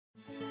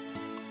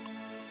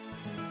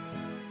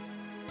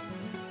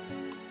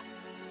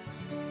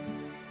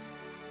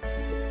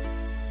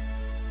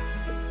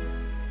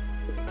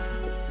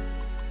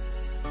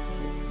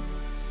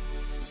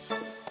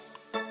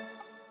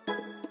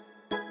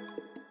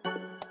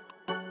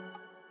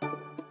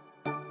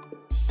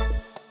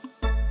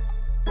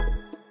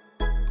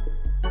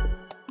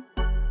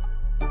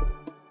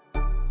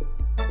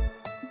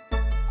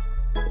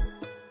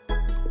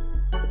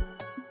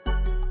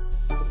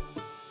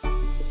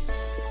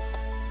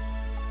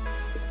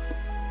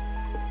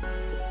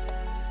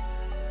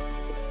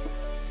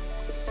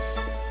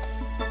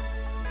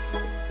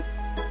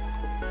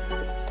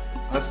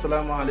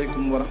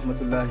Assalamualaikum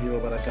warahmatullahi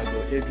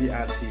wabarakatuh.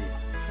 APRC,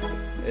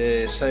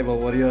 Cyber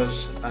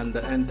Warriors and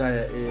the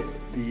entire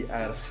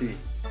APRC.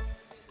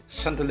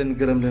 sant leen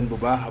gërëm leen bu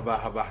baax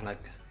a baax nag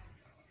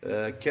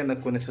kenn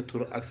ku ne sa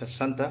tur ak sa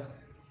santa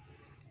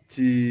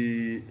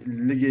ci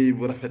liggéey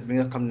bu rafet bi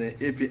nga xam ne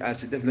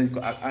APRC def nañ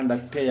ko ak ànd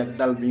ak tey ak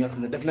dal bi nga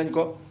xam ne def nañ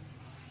ko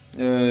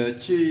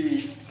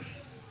ci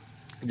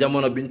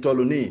jamono biñ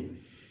toll nii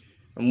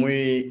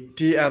muy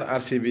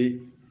TRRC bi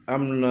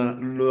am na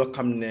loo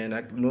xam ne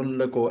nag noonu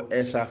la ko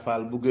Essa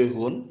Faal buggee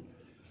woon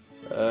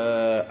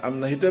am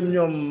na itam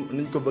ñoom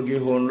niñ ko bëggee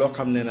woon loo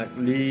xam ne nag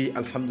lii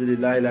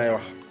alhamdulilah laay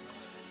wax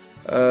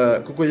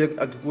ku ko yëg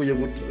ak ku ko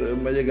yëgut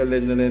ma yëgal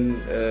leen ne leen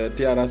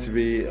TRRC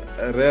bi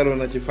reeru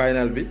na ci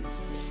final bi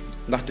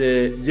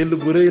ndaxte jël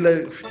bu rëy la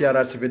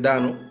TRRC bi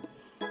daanu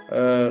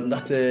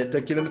ndaxte te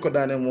ki leen ko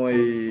daane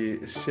mooy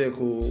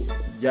Seeku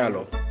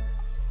Diallo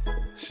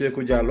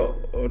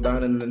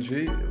daane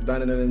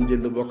na leen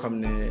jël boo xam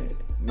ne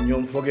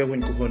ñoom foogee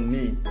wuñ ko woon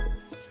nii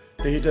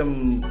te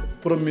itam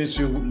promise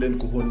wut leen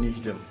ko woon nii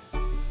itam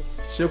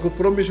Seeku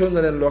promission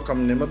na leen loo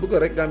xam ne ma bëgg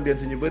rek Gambien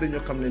si ñu bëri ñu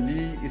xam ne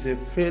lii is a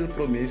fail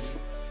promise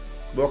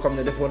boo xam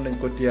ne defoon nañ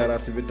ko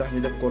TRRC bi tax ñu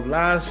def ko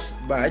last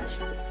batch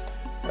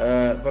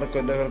parce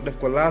que def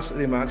ko last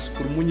remarks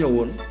pour mu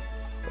ñëwoon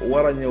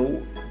war a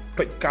ñëw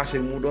toj kaase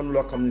mu doon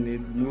loo xam ne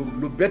nii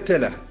lu bette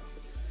la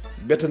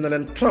bett na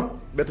leen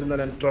trop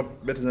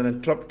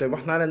te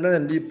wax naa leen na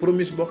leen lii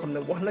promise boo xam ne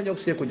wax nañoo ak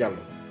Seeku Diallo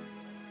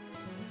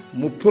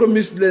mu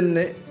promise leen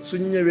ne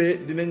suñ ñëwee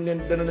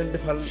dana leen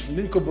defal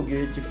niñ ko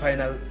bëggee ci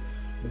final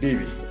bii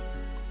bi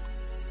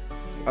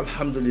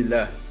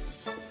alhamdulillah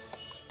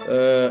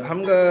xam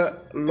nga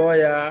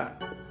lawyer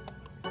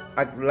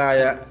ak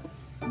laaya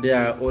they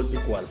are all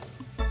equal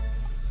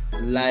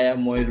laaya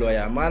mooy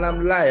lawyer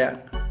maanaam laaya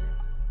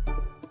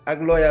ak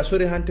lawyer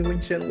sori xante wuñ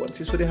seen woon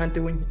si sori xante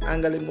wuñ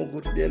angale moo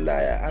ko tuddee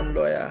laaya and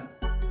lawyer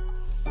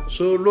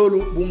so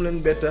loolu bu mu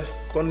leen betta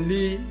kon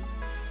lii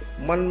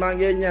man maa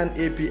ngi ñaan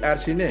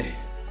APRC ne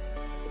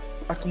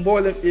ak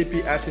mboolem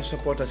APRC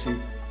supporters yi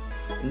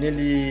ne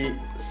lii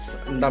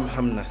ndam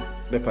xam na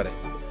ba pare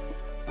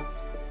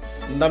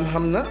ndam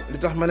xam na li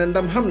tax ma ne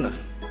ndam xam na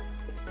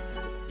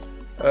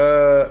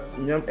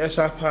ñoom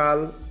Essa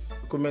Faal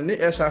ku mel ni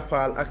Essa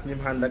Faal ak ñim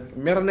ànd ak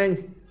mer nañ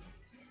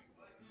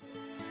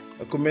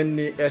ku mel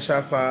ni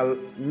Essa Faal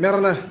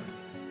mer na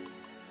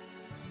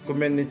ku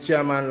mel ni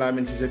Chairman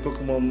Lamin Cissé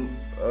kooku moom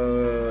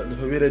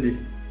dafa wéradi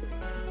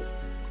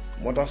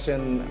moo tax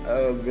seen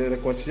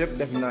record si yëpp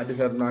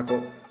defar naa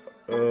ko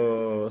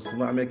su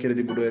ma amee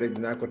crédit bu doy rek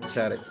dinaa ko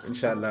tisaare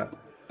incha allah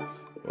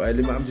waaye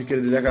li ma am ci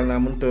crédit yaakaar naa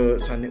mënut a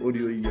sànni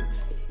audio yi yëpp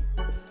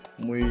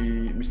muy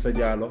Mr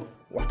Diallo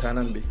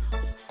waxtaanam bi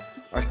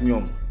ak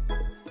ñoom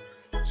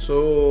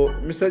so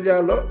Mr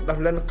Diallo daf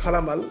leen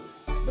xalamal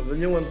dafa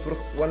ñëwoon pour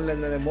wan leen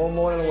ne moom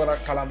moo leen war a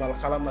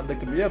xalamal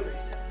dëkk bi yëpp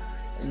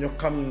ñu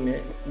xam ne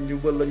ñu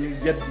wala ñu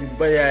jet ñu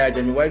bayaaya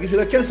jami waaye gisu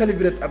la kenn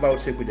celebrate about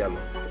Seeku Diallo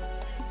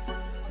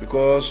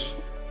because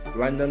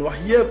lañ doon wax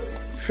yëpp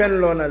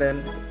fenloo na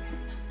leen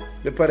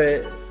ba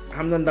pare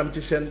xam na ndam ci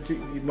seen ci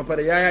ba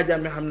pare Yaya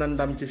Jammeh xam na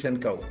ndam ci seen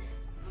kaw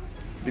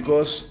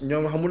because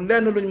ñoom xamul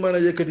lenn luñ mën a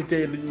yëkkati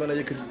tey luñ mën a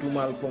yëkkati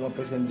tuumaal pour ma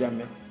président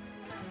Jammeh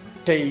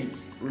tey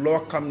loo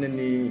xam ne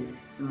nii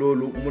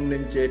loolu mun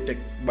nañ cee teg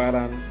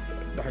baaraan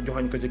ndax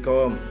joxañ ko ci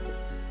kawam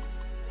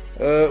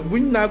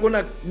buñ naagu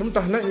nag bu mu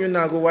tax nag ñu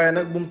naagu waaye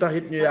nag bu mu tax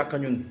it ñu yàq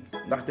ñun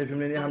ndaxte fi mu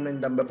ne nii xam nañ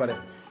ndam ba pare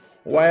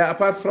waaye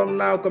apart from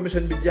now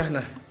commission bi jeex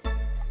na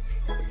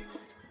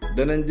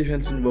danañ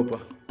defeen suñu boppa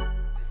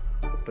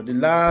to the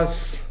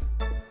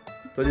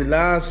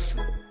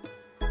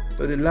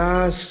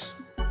last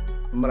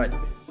maraj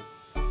bi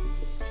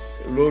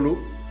loolu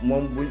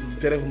moom buñ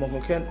terefuma ko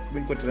kenn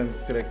buñ ko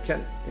tere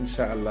kenn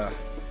insha allah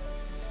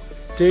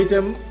te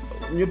itam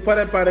ñu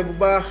préparé bu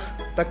baax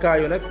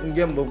takkaayu nag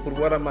ngemb pour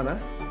war a mën a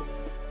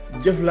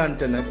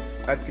jëflante nag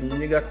ak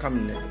ñi nga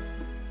xam ne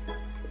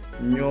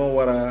ñoo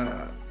war a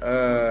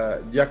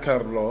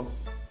jàkkaarloo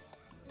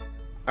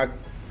ak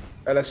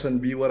élection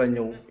bi war a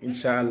ñëw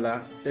insha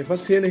allah te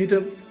fas yéene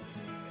itam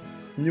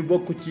ñu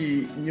bokk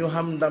ci ñu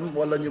xam ndam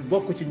wala ñu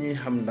bokk ci ñiy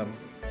xam ndam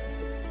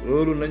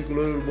loolu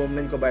moom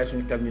nañ ko bàyyi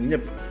suñu xel ñun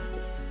ñëpp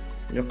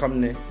ñu xam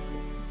ne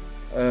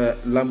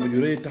làmb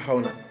ju rëy taxaw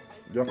na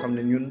joo xam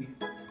ne ñun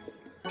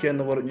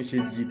kenn waruñu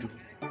ci jiitu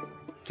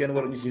kenn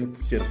waruñu ci ëpp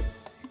cër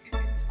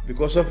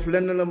because of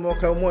lenn la moo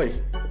xew mooy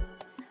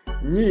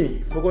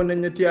ñii foogoon nañ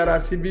ne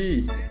TRRC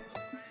bii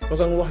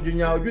façon wax ju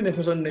ñaaw ju ne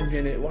façon nañ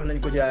ne wax nañ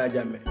ko ci Yaya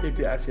Jammeh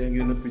APRC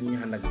ngir nëpp ñi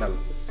ànd ak dal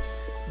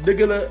dëgg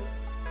la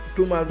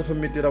tuumaal dafa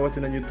métti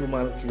rawatina ñu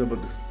tuumaal ki nga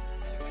bëgg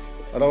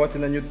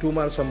rawatina ñu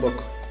tuumaal sa mbokk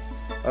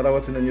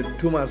rawatina ñu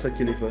tuumaal sa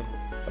kilifa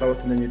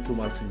rawatina ñu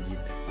tuumaal sa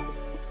njiit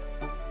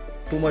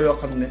tuuma yoo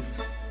xam ne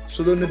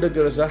su doon ne dëgg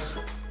la sax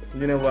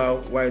ñu ne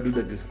waaw waaye du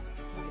dëgg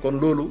kon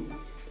loolu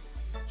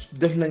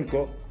def nañ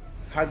ko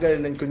xàggale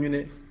nañ ko ñu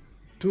ne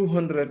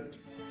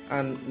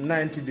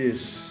 290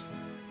 days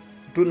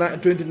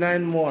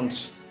 29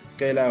 months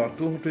kay laa wax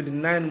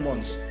 29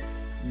 months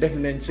def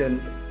nañ seen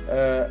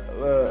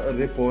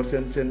report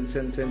seen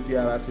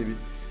TRRC bi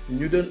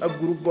ñu doon ab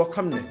groupe boo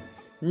xam ne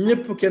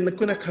ñëpp kenn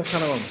ku nekk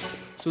xar-xanamam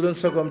su doon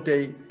sagom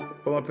tey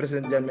former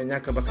président Jammeh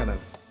ñàkk ba kanam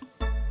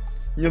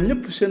ñoom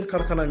ñëpp seen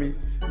xar-xanam yi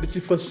li ci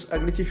fës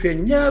ak li ci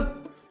feeñ ñaar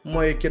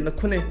mooy kenn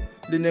ku ne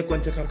li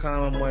nekkoon ci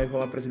xar-xanamam mooy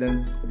former président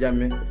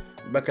Jammeh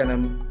ba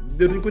kanam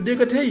dootuñ ko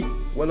dégg tey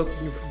wala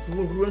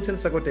ñu doon seen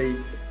sago tey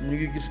ñu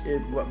ngi gis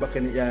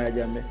bakkani Yaya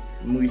Jammeh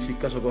mu ngi ci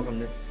kaso goo xam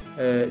ne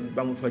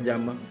amul fa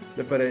jàmm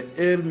ba pare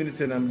heure minute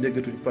naam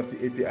déggatuñ parti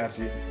APRC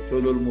te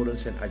loolu moo doon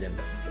seen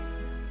agenda.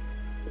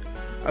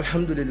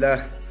 alhamdulilah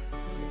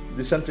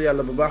di sant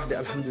yàlla bu baax di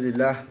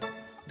alhamdulilah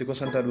di ko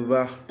santaat bu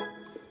baax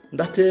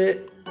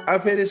ndaxte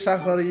affaire yi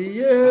saafara yi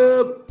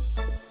yëpp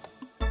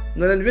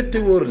na leen wetti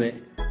wóor ne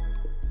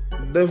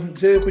daf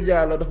Seeku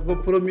Jaalo dafa ko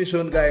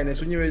promission gars yi ne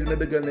su ñëwee dina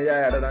dëggal ne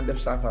Yaya danaan def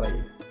saafara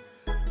yi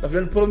daf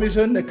leen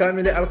promission ne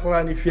kaamile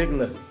alxuraan yi féeg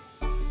la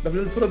daf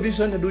leen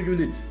promission ne du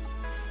jullit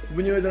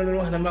bu ñëwee dina leen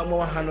wax ne maag ma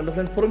waxaanoon daf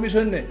leen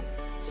promission ne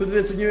su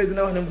ñëwee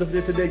dina wax ne daf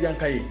dee tëddee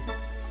jànqa yi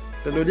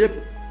te loolu yëpp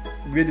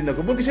weddi na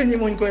ko boo gisee ñi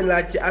mooñ koy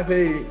laaj ci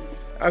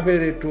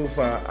affaire yi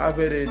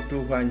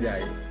Tuufa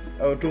Njaay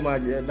tuuma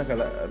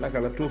naka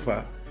la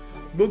Tuufa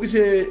boo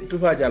gisee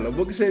Tuufa Jàllo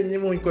boo gisee ñi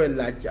mooñ koy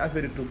laaj ci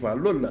affaire yi Tuufa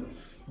loolu la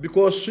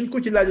because suñ ko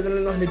ci laaj dana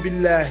leen wax ne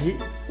billaahi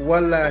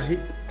wallaahi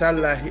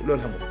tallaahi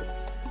loolu xamul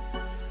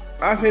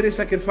affaire yi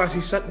sacrifice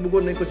yi sax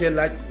bëggoon nañ ko cee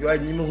laaj waaye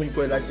ñi ma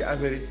koy laaj ci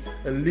affaire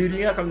yi liir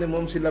yi nga xam ne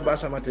moom si la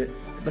Basamate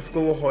dafa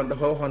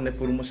waxoon ne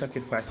pour mu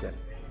sacrifice leen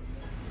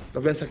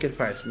daf leen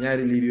sacrifice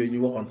ñaari liir yooyu ñu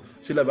waxoon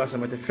si la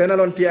Basamate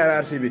fenaloon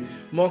TRRC bi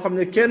moo xam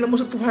ne kenn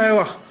mosut ko fay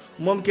wax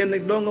moom kenn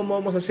dong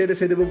moo mos a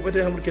seede boobu ba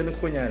tey xamul kenn ku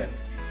ko ñaareel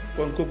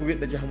kon kooku wét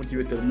na ci xamul ci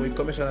wéttal muy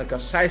commissioner ka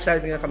saay-saay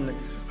bi nga xam ne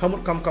xamul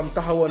xam-xam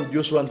taxawoon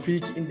Josuwaan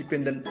fii ci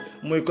independent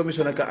mooy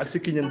commissioner ka ak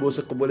sikkiñam boo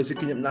sëq boole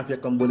sikkiñam naa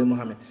fekkam boole mu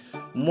xamee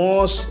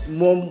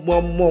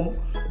moom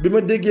bi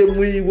ma déggee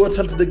muy woo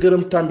sant de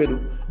gërëm Tambédou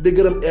de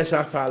gërëm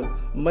Essa Fall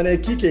ma ne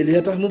kii kay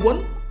li tax mu bon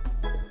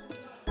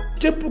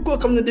képp koo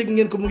xam ne dégg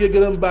ngeen ko mu ngi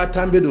gërëm baa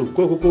Tambédou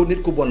kooku ko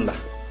nit ku bon la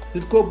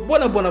nit koo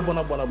bona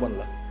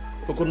la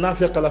kooku naa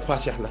fekk la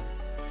faasix la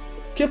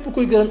képp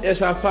kuy gërëm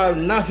Essa Fall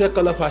naa fekk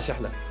la faasix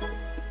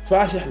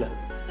la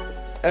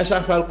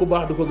Essa Fall ku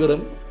baax du ko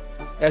gërëm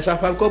Essa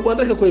Fall koo bon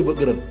rek a koy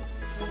gërëm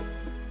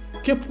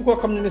képp koo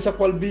xam ne ni sa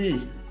xol bii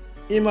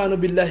imaanu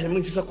billahi mu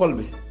ngi ci sa xol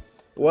bi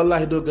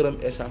wallahi doo gërëm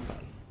Essa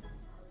Fall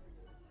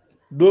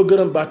doo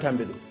gërëm Ba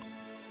Tambédou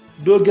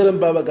doo gërëm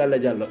Baba Galla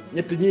Diallo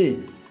ñett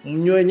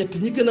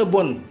ñi gën a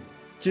bon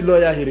ci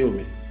looyaayi réew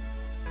mi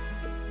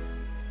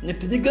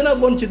ñett ñi gën a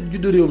bon ci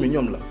juddu réew mi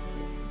ñoom la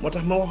moo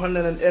tax ma waxoon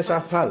ne leen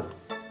Essa Fall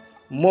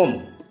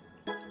moom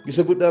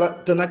gisagu dara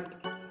te nag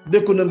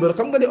dékku na mbër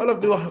xam nga di olof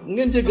di wax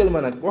ngeen jéggal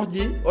ma nag wax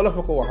ji olof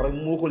a ko wax rek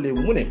moo ko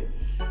léebu mu ne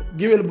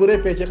géwél bu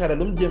reppee ci xare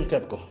lu mu jéem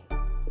xeeb ko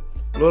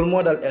loolu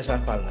moo dal Essa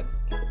Fall nag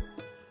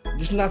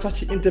gis naa sax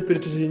ci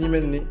interprétation yi ñu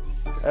mel ni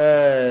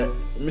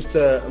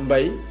Mr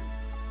Mbaye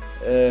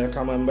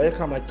xama Mbaye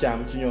xama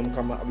Thiam ci ñoom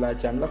xama Ablaye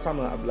Thiam la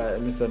xama Ablaye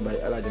Mr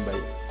Mbaye Alaaji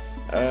Mbaye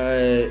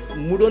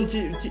mu doon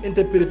ci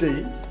interprété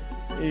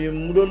yi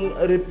mu doon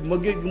rép ma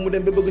géej mu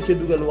dem ba bëgg cee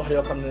dugal wax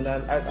yoo xam ne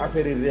naan ak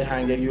affaire yi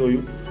reexaangeeg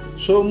yooyu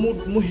soo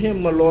mu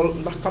xéem ma lool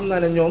ndax xam naa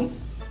ne ñoom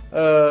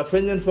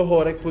fañ leen fa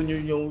xoo rek pour ñu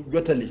ñëw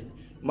jotali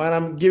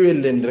maanaam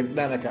géwél leen rek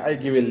daanaka ay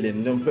géwél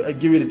leen ñoom ay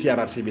géwéli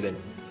TRRC bi lañ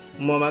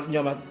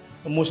ñoom ak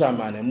Moussa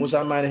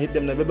Mané it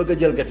dem na ba bëgg a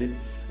jël gati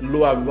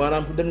loi bi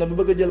maanaam dem na ba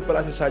bëgg a jël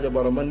place Sadio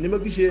Baro man ni ma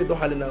gisee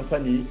doxalinam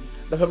fan yi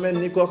dafa mel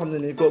ni koo xam ne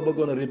nii koo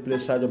bëggoon a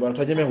replace Sadio Baro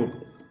te ñemewul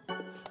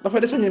dafa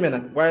des a ñeme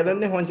nag waaye lan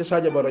neexoon ci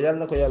Sadio Baro yàlla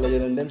na ko yàlla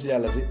yeneen dem si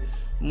yàlla si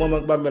moom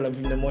ak bàmmeelam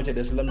fi mu ne moo ca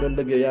des lam doon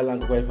liggéey yàlla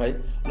nga koy fay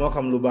moo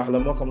xam lu baax la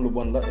moo xam lu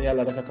bon la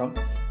yàlla dafa xam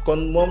kon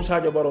moom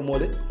Sadio Baro moo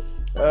de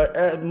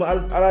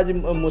Alaaji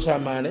Moussa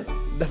Mané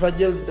dafa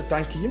jël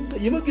tànk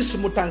yi ma gis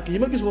mu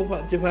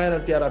ci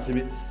final TRRC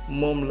bi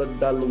moom la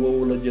dàll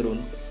woowu la jëloon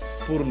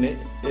pour ne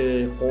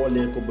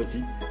xoolee ko bëti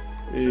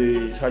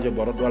Sadio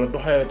Baro wala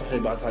taxee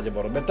ba Sadio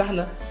Baro ba tax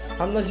na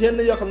xam na yenn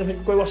yoo xam ne fi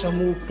koy wax sax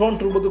mu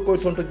tontu bëgg koy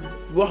tontu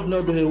wax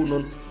na doxewu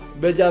noonu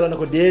ba jàll na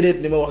ko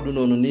déedéet ni ma wax du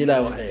noonu nii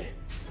laa waxee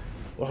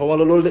wax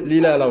wala loolu de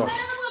lii laa la wax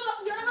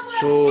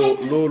soo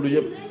loolu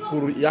yëpp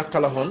pour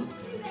yàqalaxoon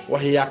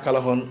waxi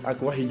yàqalaxoon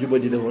ak waxi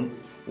jubadi la woon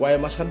waaye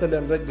ma sant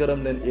leen rek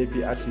gërëm leen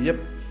APRC yëpp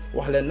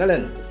wax leen na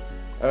leen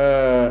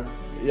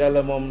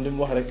yàlla moom li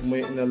mu wax rek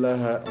mooy inna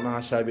allaha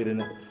maa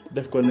saabirina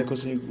def ko ne ko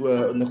suñu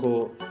ne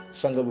ko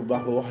sang bu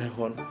baax ba waxee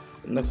xoon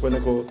nag ko ne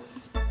ko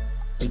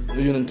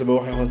yonent ba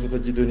waxee xoon sa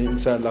tajiduni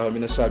insha allahu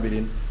mina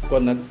sabirin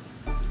kon nag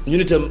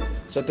ñun itam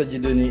sa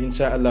tajiduni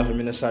insha allahu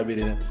mina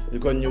sabirina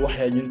kon ñu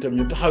waxee ñun itam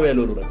ñu taxawee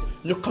loolu rek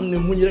ñu xam ne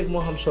muñ rek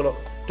moo xam solo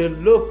te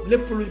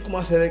lépp luñ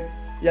commencé rek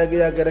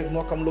yàgg rek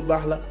moo xam lu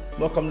baax la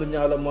moo xam lu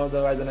ñaaw la moo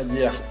waaye dana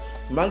jeex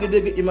maa ngi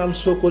dégg imam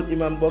Sokol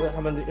imam boo nga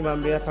xamante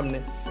imam bi nga xam ne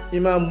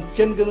imam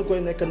kenn gënu koy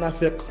nekk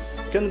naafeq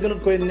kenn gënu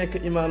koy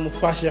nekk imam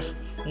faasix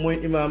mooy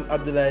imam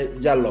Abdoulaye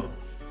Diallo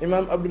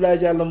imam Abdoulaye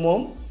Diallo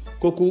moom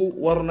kooku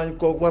war na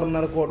koo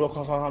doo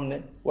ko xam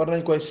ne war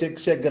nañ koy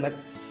segg nag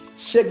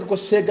segg ko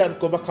seggaat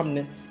ko ba xam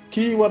ne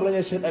kii war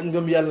nañoo seet ak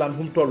ngëm yàllaam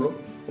fu mu toll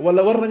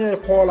wala war nañoo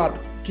xoolaat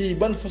kii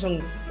ban façon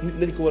nit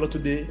lañ ko war a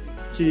tuddee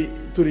ci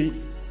turi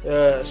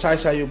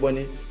saay-saay yu bon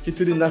yi ci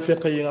turi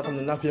naafeq yi nga xam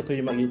ne naafeq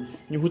yu mag yi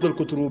ñu wutal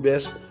ko turu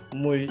bees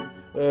muy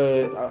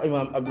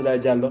imaam Abdoulaye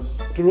Diallo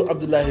turu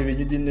Abdoulaye bi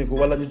ñu dindi ko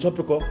wala ñu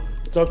soppi ko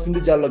tund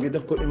Diallo gi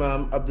def ko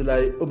imaam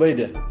Abdoulaye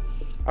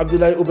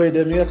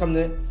Ubayde mi nga xam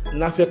ne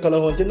naafeq la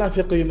woon ci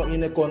naafeq yu mag yi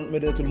nekkoon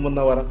Medinatul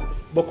Munawwara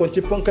bokkoon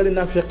ci ponkali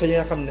naafeq yi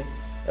nga xam ne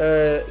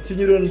ci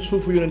ñu doon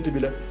suufu yonent bi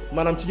la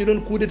maanaam ci ñu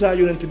doon coup d'état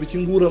yonent bi ci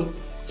nguuram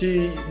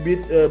ci biir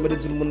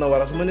Madinatul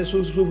Munawwara su ma ne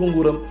suufu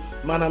nguuram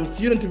maanaam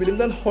ci yonent bi li mu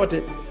daan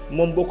xoote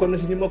moom bokkoon na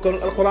si ñi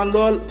mokkaloon alxuraan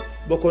lool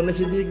bokkoon na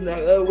si ñi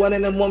wane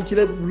ne moom ci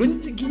la luñ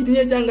ci kii di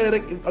ñuy jàngale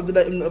rek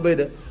Abdullah ibn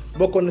Ubayda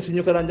bokkoon na si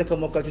ñu ko daan njëkk a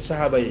mokkal ci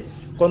saxaaba yi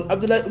kon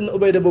Abdullah ibn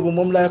Ubayda boobu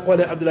moom laay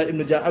xoolee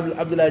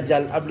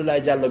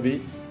Abdoulaye Diallo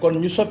bi kon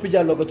ñu soppi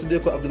Diallo ko tuddee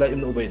ko Abdullah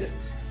ibn Ubayda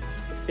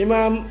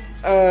imaam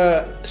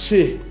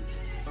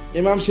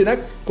si nag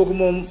kooku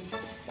moom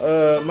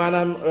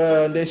maanaam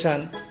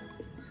ndeysaan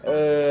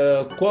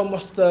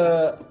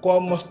koo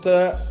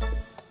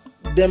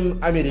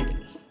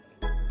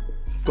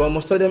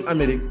mosta dem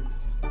Amérique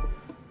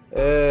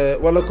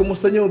wala ku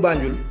mosta ñëw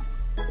Banjul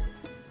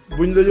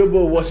buñ la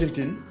yóbboo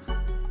Washington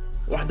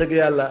wax dëgg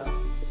yàlla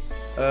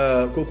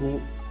kooku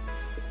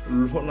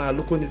foog naa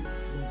lu ko nit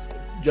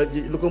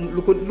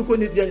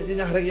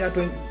ñax rek yaa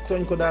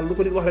tooñ ko daal lu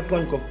ko nit wax rek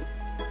tooñ ko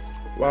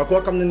waaw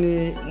koo xam ne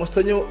nii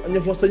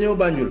mosta ñëw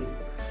Banjul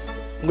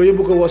nga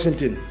yóbbu ko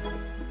Washington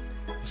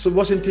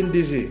Washington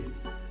DC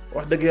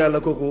wax dëgg yàlla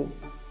kooku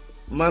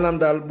maanaam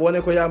daal boo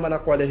ne ko yaa mën a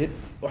xoole it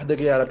wax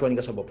dëgg yàlla tooñ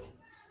nga sa bopp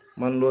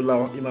man loolu laa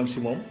wax imaam si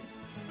moom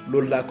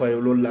loolu laa koy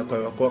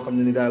wax koo xam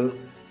ne ni daal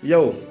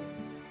yow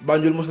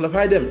Banjul mos la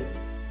fay dem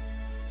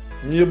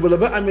ñu yóbbu la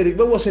ba Amérique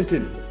ba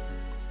Washington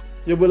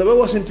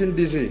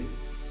DC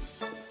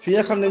fi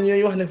nga xam ne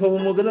ñooy wax ne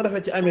foofu moo gën a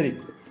rafet ci Amérique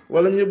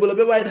wala ñu yóbbu la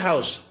ba White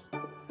House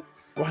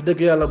wax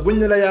dëgg yàlla buñ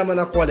ne la yaa mën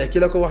a xoolee ki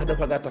la ko wax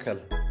dafa gàtt xel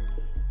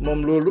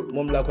moom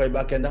laa koy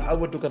bàkkee ndax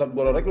awatukat ab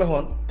golo rek la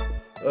xoon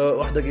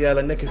wax dëgg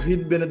yàlla nekk fii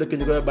benn dëkk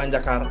ñu koy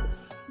Banjakaar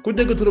ku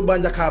dégg turu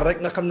Banjakaar rek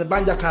nga xam ne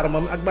Banjakaar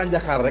moom ak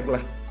Banjakaar rek la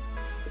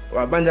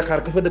waaw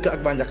Banjakaar ka fa dëkk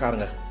ak Banjakaar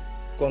nga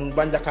kon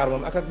Banjakaar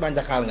moom ak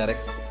Banjakaar nga rek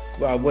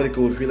waaw boori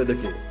ko wër fii la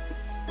dëkkee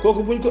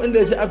kooku buñ ko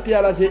indee ci ab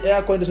tiyaaraat yi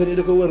air condition yi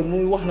da ko wër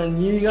muy wax na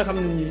ñii nga xam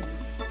ne ñii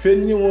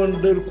feen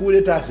ñëwoon de coup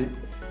d'état si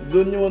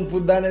doon ñëwoon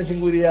pour daaneel ci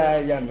nguur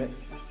Yaaya Jammeh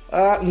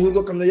nguur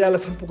goo xam ne yàlla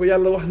samp ko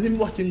yàlla wax li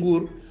mu wax ci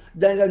nguur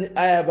jàngal ñu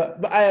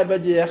aaya ba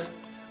jeex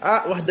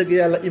wax dëgg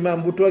yàlla imaam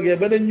bu toogee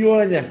ba ne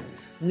ñooña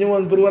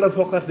ñëwoon pour war a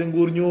foqati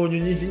nguur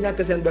ñooñu ñi ci ñàkk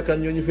seen bakkan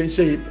ñooñu fay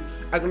shahid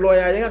ak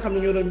looyaa yi nga xam ne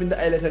ñoo doon bind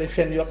ay lettre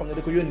fen yoo xam ne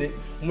da ko yónnee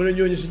mu ne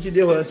ñooñu suñ ci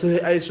deewoon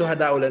ay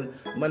suhadaaw leen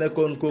ma ne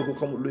kon kooku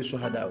xamul luy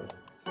suhadaaw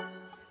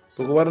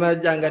kooku war naa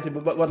jàngati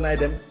war naay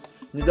dem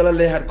ñu dala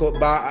leexat ko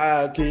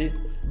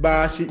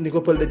baa si ni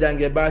ko pël de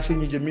jàngee baa si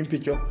ñi jo mim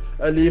picco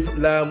alif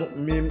laamu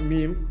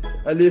miim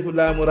alif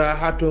laamu raa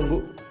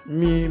xaatongu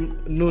miim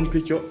nun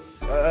picco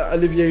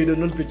alif yeeyu do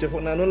nun picco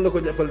foog naa noonu la ko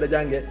pël de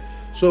jàngee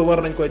soo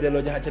war nañ koy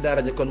delloo jaxaat ci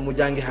daara ji kon mu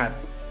jàngi xaat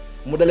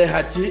mu dalee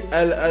xaat ci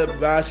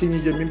baa si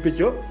ñi jo mim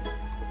picco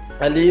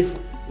alif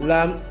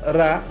laam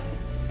raa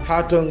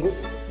xaatongu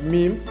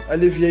miim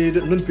alif yeeyu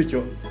do nun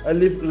picco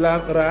alif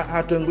laam raa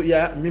xaatongu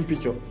yaa mim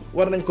picco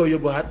war nañ koy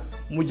yóbbu xaat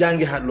mu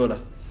jàngi xaat loola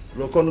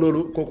kon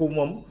loolu kooku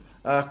moom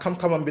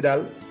xam-xamam bi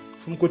daal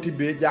fu mu ko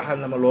tibbee jaaxal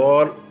na ma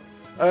lool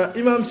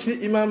imaam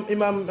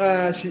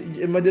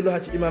ma dellu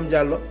ci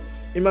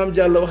imaam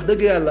Diallo wax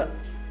dëgg yàlla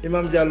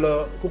imaam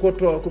Diallo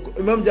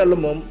imaam Diallo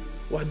moom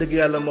wax dëgg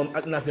yàlla moom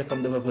ak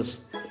naafeqam dafa fës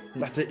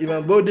ndaxte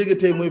imaam boo déggee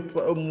tey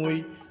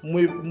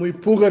muy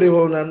puugari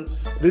woo naan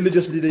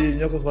religious leader yi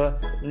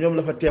ñoom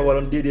la fa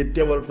teewaloon déedéet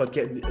teewal fa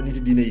nit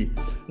yi diine yi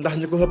ndax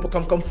ñu ko ëpp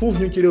xam-xam fuuf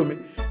ñu ngi ci réew mi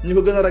ñu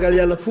ko gën a ragal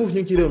yàlla fuuf ñu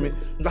ngi ci réew mi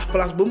ndax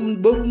place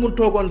boobu mu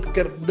toogoon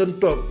kër doon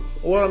toog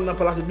waroon na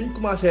place bi ñu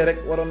commencé rek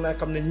waroon naa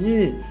xam ne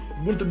ñii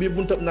buntu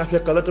naa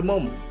fekk la te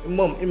moom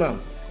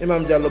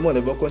imaam Diallo moo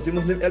ne bokkoon ci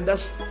muslim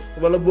eldas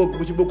wala boog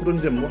bu ci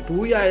bokkutoon dem waxtu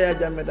wu Yaaya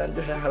Jammeh daan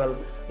joxe xalal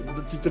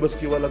ci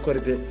tabaski wala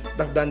korité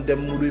daf daan dem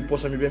mu duy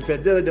poosam yi ba mu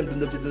fees dara dem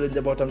dundal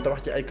njabootam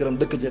tabax ci ay këram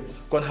dëkk ca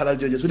kon xalal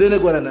jooju su dee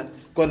nag wane na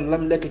kon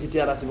lam lekk ci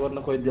tiyaaraat bi war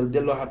na koy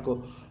dellooxaat ko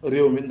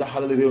réew mi ndax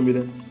xalal réew mi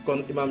la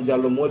kon imaam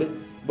Diallo moo de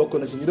bokk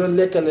na si ñu doon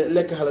lekk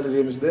xalal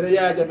réew mi su dee ne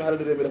Yaaya Jammeh xalal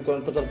réew mi daf ko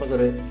doon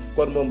pasaree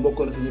kon moom bokk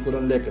na si ñu ko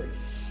doon lekk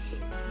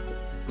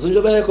suñ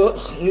ko baxee ko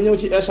ñu ñëw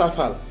ci Essa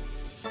Faal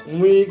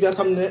muy nga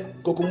xam ne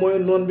kooku mooy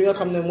noon bi nga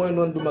xam ne mooy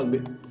noon bu mag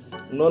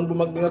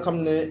bi nga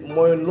xam ne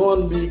mooy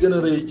noon bi gën a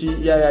rëy ci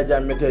Yaaya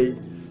Jammeh tey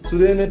su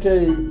dee ne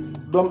tey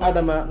doomu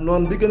adama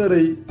noon bi gën a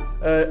rëy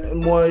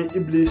mooy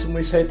iblis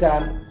muy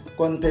seytaan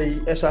kon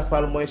tey Essa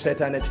Faal mooy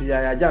seytaane ci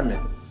Yaaya Jammeh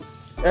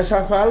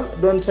Essa Faal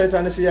doon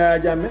seytaane ci Yaaya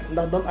Jammeh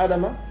ndax doomu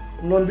adama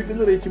noon bi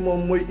gën a rëy ci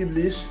moom mooy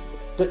iblis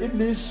te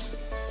iblis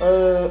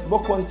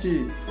bokkoon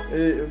ci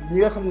ñi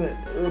nga xam ne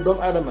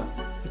doomu adama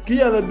ki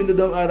yàlla bind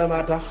doomu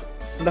adama tax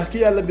ndax ki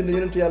yàlla bind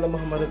yonentu yàlla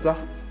Muhammad tax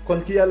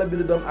kon ki yàlla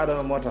bind doomu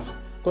aadama moo tax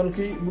kon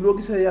kii bu loo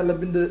gisee yàlla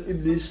bind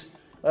iblis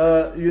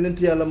yonent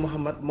yàlla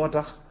Muhammad moo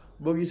tax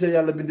boo gisee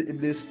yàlla bind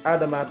iblis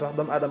aadamaa tax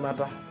doomu aadamaa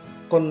tax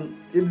kon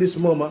iblis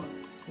mooma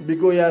bi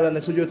ko yàlla ne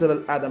su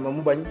jootalal aadama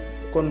mu bañ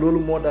kon loolu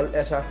moo dal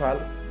Essa Faal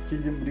ci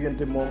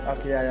diggante moom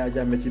ak Yaya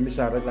Jammeh ci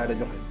misaal rek laa da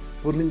joxe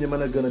pour nit ñi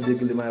mën a gën a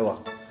dégg li may wax.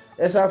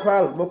 Essa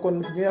Faal bokkoon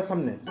na ci ñi nga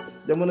xam ne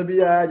jamono bi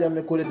Yaya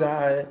Jammeh coup d'état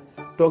aaye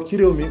toog ci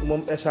réew mi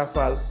moom Essa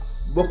Faal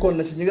bokkoon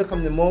na ci ñi nga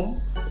xam ne moom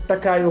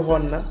takkaayu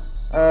xoon na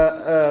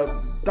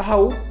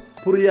taxaw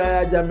pour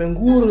Yaya Jammeh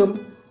nguuram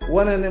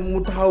wane ne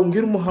mu taxaw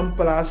ngir mu xam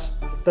place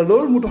te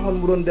loolu mu taxoon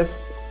mu doon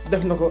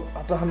def na ko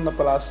te xam na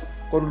place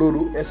kon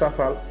loolu Essa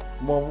Faal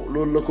moom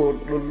loolu la ko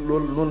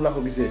loolu noonu la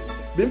ko gisee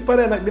bi mu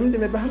paree nag bi mu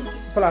demee ba xam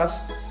place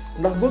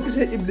ndax boo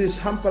gisee Iblis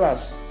xam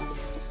place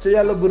ci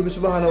yàlla buur bi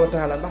subhaanahu wa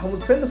taala ndax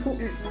amul fenn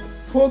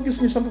foo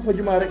gis ñu samp fa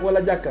jumaa rek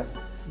wala jàkka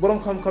borom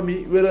xam-xam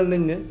yi wéral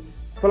nañ ne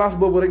place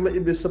boobu rek la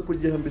Iblis sëpp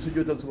jëxam bi su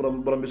jootal su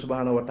borom bi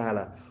subhaanahu wa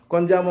taala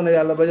kon jaamu na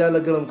yàlla ba yàlla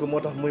gërëm ko moo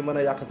tax muy mën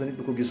a yàq te nit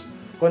du ko gis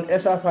kon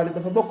Essa Faal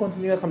dafa bokkoon ci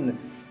ñi nga xam ne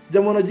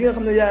jamono ji nga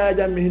xam ne Yaya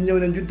Jammeh ñëw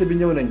nañ junte bi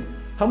ñëw nañ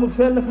xamul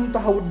fenn fu mu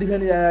taxawut di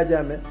fenn Yaya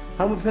Jammeh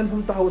xamul fenn fu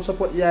mu taxawut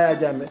support Yaya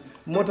Jammeh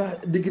moo tax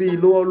degré yi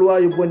luwaa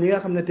yu bon yi nga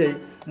xam ne tey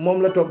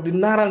moom la toog di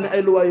naaral ne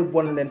ay luwaa yu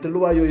bon leen te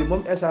luwaa yooyu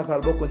moom Essa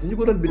Faal bokkoon ci ñi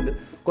ko doon bind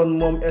kon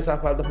moom Essa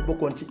Faal dafa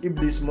bokkoon ci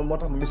Iblis moom moo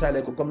tax mu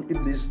misaalee ko comme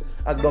Iblis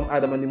ak doomu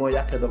aadama ni moo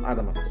yàqee doomu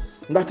aadama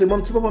ndaxte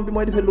moom ci boppam bi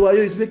mooy defee luwaa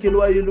yooyu su fekkee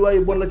luwaa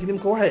yu bon la ci ni mu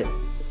ko waxee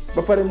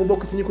ba pare mu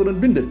bokk ci ñi ko doon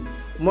bind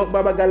moo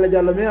Baba Gàlle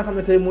Diallo mi nga xam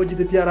ne tey moo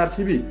jiite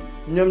TRRC bi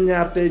ñoom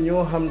ñaar tey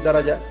ñoo xam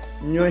daraja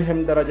ñooy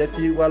xem daraja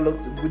ci wàllu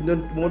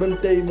moo doon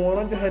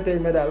joxee tey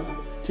médaille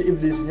ci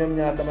Iblis ñoom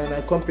ñaar damay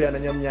naa compé na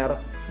ñoom ñaar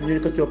ñuy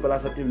ko coow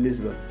place ak Iblis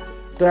ba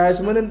te waaye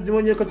su ma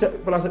ñëw ko coow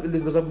place ak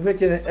Iblis ba sax bu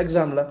fekkee ne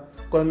exemple la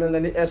kon mel na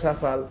ni Essa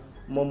Faal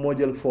moom moo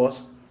jël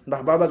foos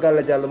ndax Baba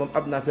Gàlle Diallo moom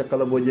ab naa fekk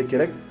la boo jékki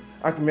rek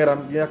ak meram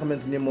yi nga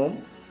xamante ni moom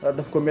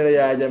daf ko mere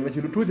Yaya Jammeh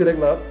ci lu tuuti rek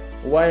la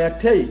waaye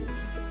tey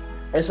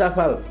Essa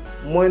Faal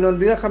mooy noonu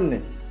bi nga xam ne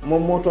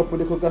moom moo topp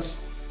di ko gas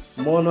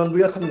moo noonu bi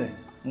nga xam ne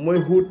mooy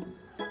xuut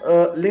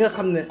li nga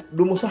xam ne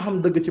du mu sax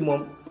xam dëgg ci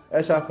moom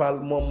Essa Faal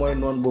moom mooy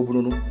noon boobu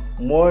noonu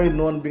mooy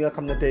noon bi nga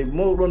xam ne tey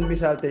moo doon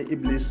misaal tey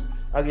Iblis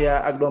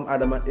ak doomu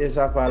aadama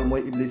Essa Faal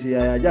mooy Iblis yi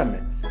Yaya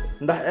Jammeh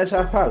ndax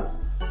Essa Faal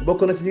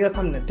bokk na ci ñi nga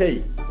xam ne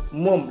tey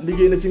moom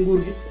liggéey na ci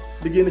nguur gi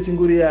liggéey na ci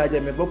nguur yi Yaya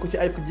Jammeh bokk ci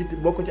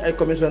ay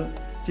commission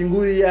ci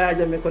nguur yi Yaya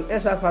Jammeh kon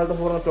Essa Faal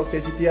dafa war a toog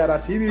tey ci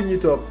TRRC yi ñuy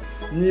toog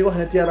ñuy wax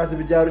ne TRRC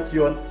bi jaaru ci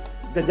yoon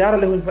te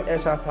jaarale wuñ fa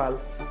Essa Faal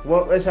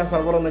Essa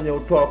Faal waroon na ñëw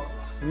toog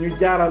ñu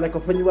jaarale ko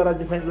fa ñu war a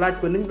laaj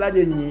ko ni ñu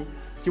laajee ñii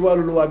ci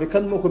wàllu luwaa bi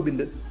kan moo ko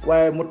bind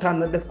waaye mu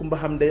tànn def kumba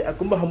xam ndey ak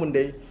kumba xamul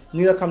ndey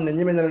ñi nga xam ne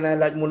ñeme na leen ay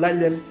laaj mu laaj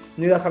leen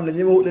ñi nga xam ne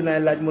ñeme wut leen ay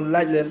laaj mu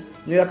laaj leen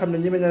ñi nga xam ne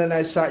ñeme na leen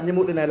ay ñeme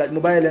wut leen ay laaj mu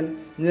bàyyi leen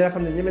ñi nga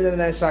xam ne ñeme na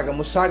leen ay saaga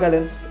mu saaga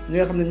leen ñi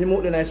nga xam ne ñeme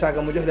wut leen ay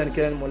saaga mu jox leen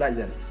keneen mu laaj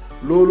leen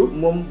loolu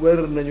moom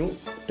wér nañu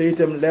te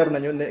itam leer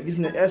nañu ne gis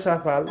ne Essa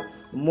Faal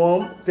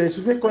moom tey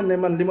su fekkoon ne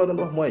man li ma doon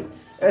wax mooy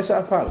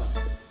Essa Faal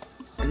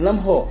lam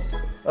xoo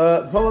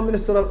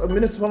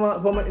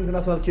former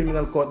international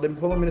criminal court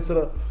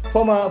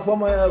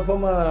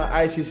former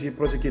ICC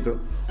prosecutor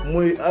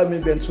muy Ami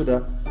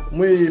Bensouda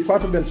muy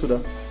Fatou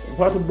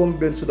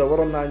Bensouda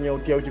waroon naa ñëw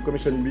teew ci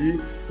commission bii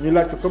ñu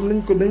laaj ko comme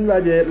niñ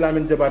laajee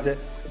Lamine Jabaate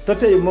te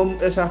tey moom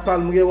Essa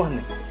Faal mu ngi wax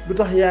ne lu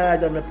tax Yaya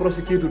Jammeh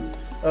prosecute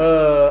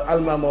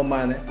Alma Mo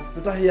Mané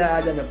lu tax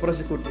Yaya Jammeh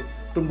prosecute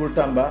Tumbul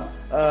Tamba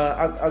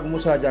ak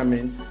Moussa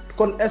Jammeh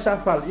kon Essa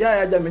Faal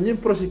Yaya Jammeh ñi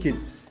prosecute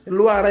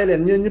luwaa rey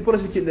leen ñu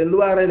prosecute leen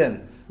luwaa rey leen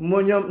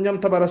moo ñoom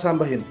Tabara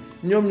Sambahin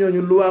ñoom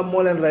ñooñu luwaa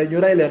moo leen rey ñu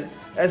rey leen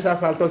Essa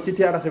Faal toog ci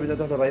TRRC bi ne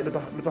tax rey lu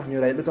tax ñu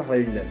rey lu tax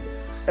reyuñu leen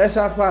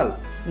Essa Faal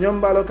ñoom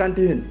Mballo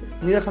Kantihin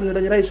ñi nga xam ne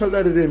dañu rey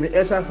soldat de réew mi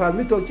Essa Faal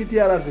mi toog ci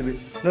TRRC bi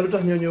ne lu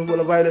tax ñooñu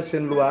wala violer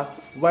seen loi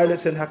violer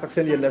seen xàq ak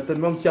seen yelleef te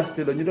moom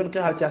caastelo ñu doon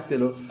xeexal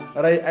caastelo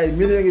rey ay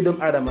millions ngi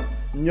doomu aadama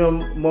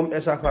moom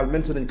Essa Faal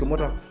mention nañ ko moo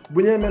tax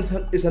bu ñëwee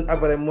mention Hissène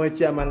Habré mooy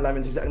Chairman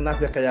Lamine Cissé ak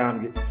naafeq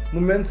yaayam gi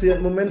mu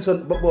mention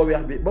bopp boo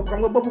weex bi bopp xam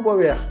nga bopp boo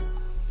weex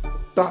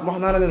tax wax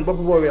naa leen bopp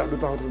boo weex du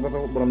tax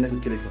borom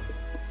nekk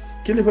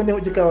kilifa néew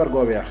ci kawar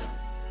goo weex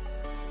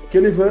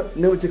kilifa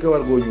néew ci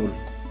kawar goo ñuul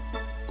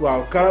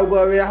waaw karaw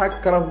goo weex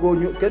ak karaw goo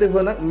ñuul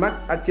kilifa nag mag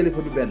ak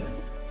kilifa du benn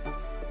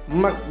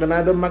mag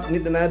danaa doon mag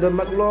nit danaa doon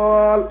mag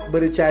lool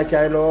bëri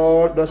caay-caay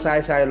lool doo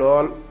saay-saay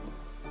lool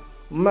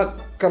mag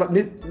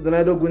nit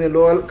danaa doon gune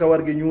lool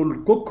kawar gi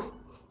ñuul kukk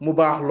mu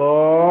baax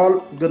lool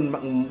gën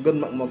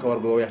mag moo kawar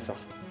goo weex sax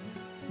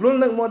loolu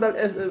nag moo dal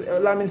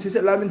Lamine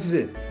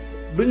Cissé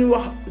du ñu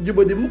wax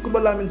jubadi mukk ba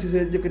Lamine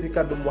Cissé jëkkati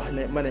kàddu mu wax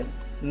ne ma ne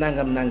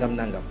nangam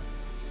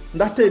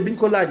ndax tey biñ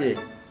ko laajee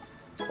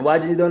waa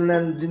ji doon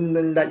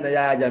laaj na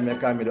Yaya Jammeh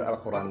kaamilu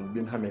alquran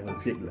bi mu xamee woon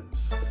féeg la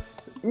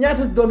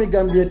ñaata doomi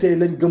Gambie tey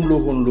lañ gëmloo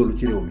woon loolu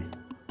ci réew mi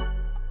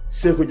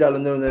Sékou Diallo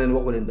ñëw na leen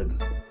waxu leen dëgg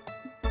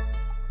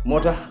moo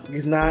tax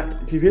gis naa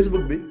ci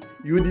Facebook bi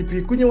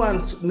UDP ku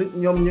ñëwaan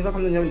ñoom ñi nga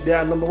xam ne ñoom they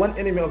are number one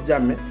enemy of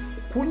Jammeh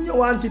ku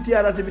ñëwaan ci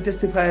TRRC bi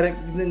testify rek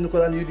gis nañ ñu ko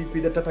daan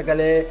UDP da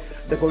tatagalee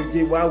da ko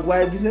ji waaw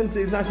waaye gis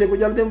naa Sékou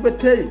Diallo dem ba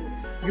tey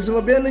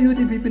gisuma benn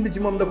UDP bind ci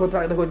moom da ko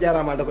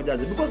jaaraamal da ko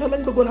jaajëf bu ko sax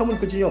lañ bëggoon xamuñ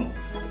ko ci ñoom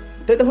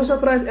te dafa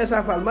surprise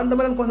Essa Faal man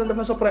dama leen ko wax ne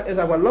dafa surprise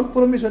Essa Faal lam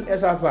promission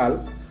Essa Faal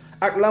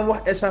ak lam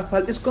wax Essa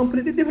Faal is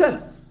completely different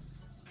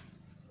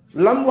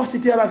lam wax ci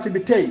TRRC bi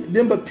tey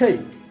démb ak tey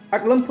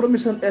ak lam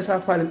promission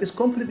Essa Faal is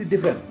completely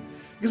different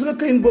gis nga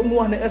këyin boobu mu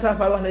wax ne Essa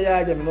Faal wax ne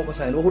Yaya Jammeh moo ko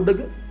sign waxul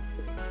dëgg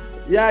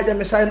Yaya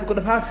Jammeh sign ko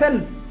dafa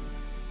fen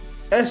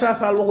Essa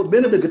Faal waxul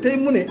benn dëgg tey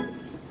mu ne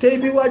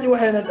tey bi waa ji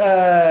waxee ne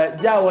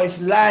Jaawo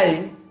is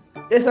lying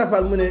Essa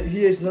Faal mu ne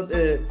he is not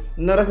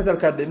na rafetal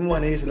kàddu bi mu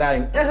wax ne he is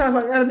lying Essa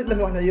Faal ñaata nit la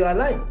fi wax ne you are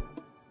lying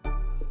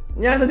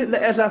ñaata nit la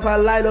Essa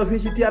Faal laay loo fii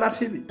ci TRRC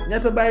bi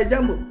ñaata bàyyi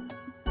jàmbur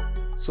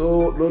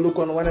so loolu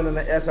kon wane na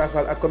ne Essa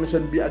Faal ak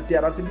commission bi ak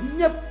TRRC bi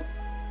ñëpp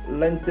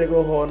lañ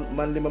tegoo xoon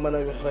man li ma mën a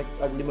wax rek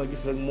ak li ma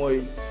gis rek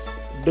mooy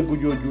dëggu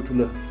joo juutu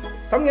la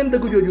xam ngeen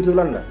dëggu joo juutu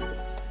lan la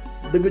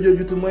dëgg joo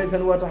juutu mooy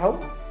fen waa taxaw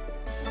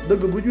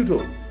dëgg bu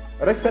juutoo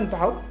rek fen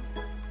taxaw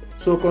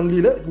soo kon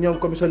lii la ñoom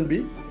commission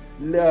bi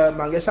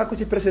maa ngi sàkku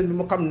ci président bi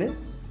mu xam ne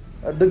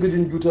dëgg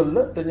juñ juutal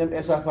la te ñoom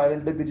Essa Faal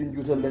leen dëgg juñ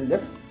juutal lañ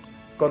def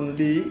kon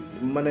lii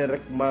ma ne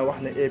rek ma wax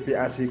ne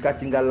APRC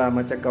kàcci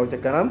ngàllaama ca kaw ca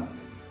kanam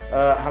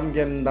xam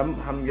ngeen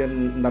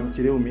ndam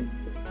ci réew mi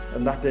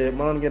ndaxte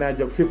mënoon ngeen a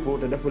jóg fépp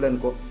te defu leen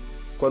ko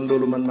kon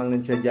loolu man maa ngi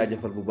leen cee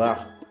jaajëfal bu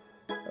baax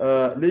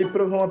lii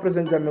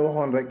président Jammeh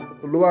waxoon rek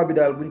loi bi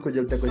daal buñ ko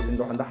jël teg ko ci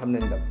ndox ndax xam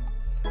nañ ndam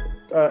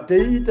te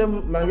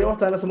itam maa ngi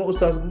waxtaan ak sama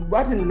ustaas bu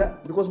baatin la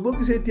because boo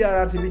gisee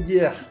TRRC bi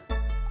jeex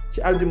ci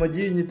aljuma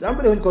ji ñi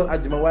tàmbale wuñ ko woon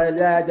aljuma waaye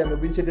Yaya Jammeh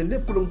bu ñu seetee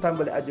lépp lu mu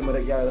tàmbale aljuma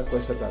rek yàlla daf koy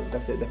sottal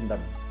daf cay def ndam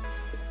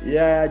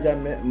Yaya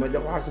Jammeh ma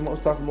jox wax ak sama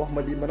ustaas mu wax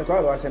ma lii ma ne ko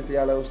waa sant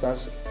yàlla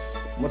ustaas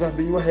moo tax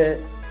bi ñu waxee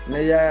ne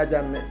Yaya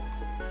Jammeh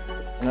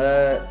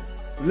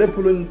lépp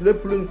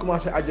luñ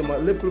commencé aljuma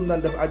lépp lu mu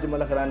daan def aljuma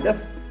la ko daan def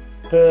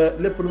te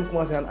lépp lu mu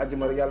commencé daan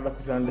aljuma rek yàlla daf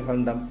ko ci daan defal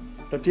ndam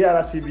te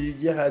TRRC bi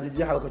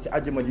jeexal ko ci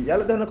aljuma ji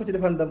yàlla def na ko ci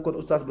defal ndam kon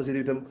ustaas Basir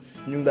itam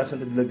ñu ngi laa sant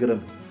di la gërëm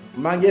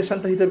maa ngi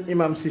sant itam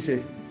imam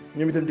Cissé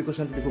ñoom itam di ko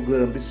sant di ko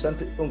gërëm di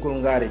sant oncle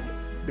Ngari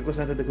di ko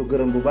sant di ko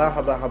gërëm bu baax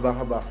a baax a baax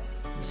a baax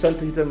di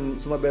sant itam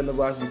suma benn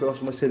bâche bi ko wax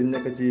suma sëriñ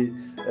nekk ci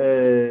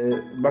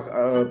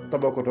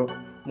Tabakoto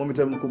moom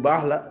itam ku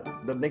baax la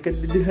da nekk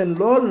di defen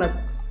lool nag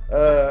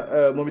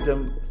moom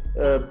itam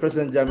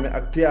président Jammeh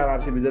ak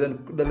TRRC bi da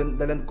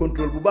leen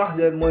contrôle bu baax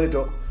da leen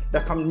monitor da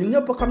xam ñun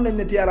ñëpp xam nañ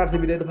ne TRRC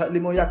bi de dafa li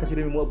moo yàq ci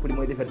réew mi moo ëpp li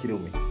mooy defar ci réew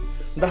mi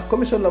ndax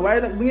commission la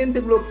waaye nag bu ngeen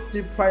dégloo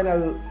ci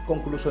final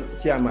conclusion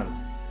chairman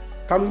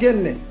xam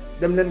ngeen ne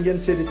dem leen ngeen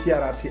seeti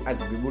TRRC ak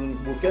bi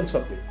bu kenn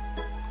soppi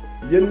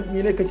yéen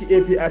ñi nekk ci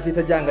APRC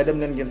te jàng dem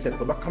leen ngeen seet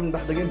ko ba xam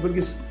ndax da ngeen fa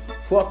gis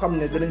foo xam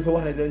ne danañ fa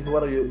wax ne danañ fa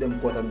war a dem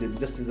kootam déet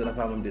justice dana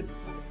fa amam déet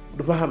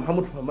du fa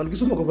xamut fa man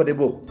gisuma ko fa de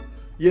boobu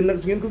yéen nag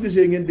su ngeen ko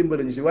gisee ngeen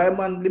dimbale ñu si waaye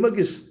man li ma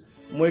gis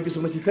mooy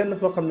gisuma ci fenn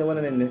foo xam ne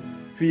wane nañ ne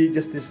fii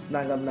justice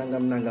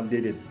nangam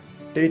déedéet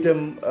te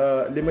itam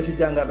li ma ci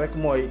jàngat rek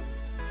mooy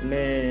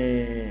ne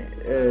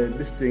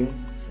distinct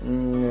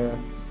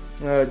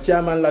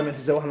chairman Lamine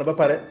Cissé wax na ba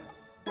pare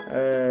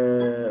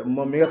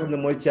moom mi nga xam ne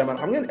mooy chairman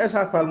xam ngeen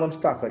Essa Faal moom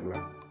staff rek la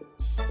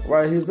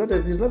waaye he's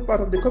not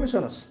part of the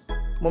commissioners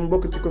moom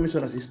bokk ci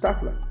commissioners yi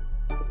staff la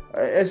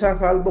Essa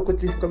Faal bokk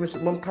ci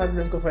commission moom xaalis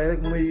lañ ko fay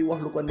rek muy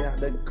wax lu ko neex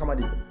da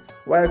xamadi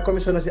waaye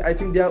commissioners yi I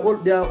think they are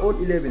all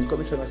 11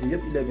 commissioners yi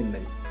yëpp 11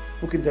 lañ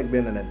fukki ak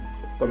benn leen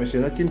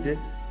commissioner Kinte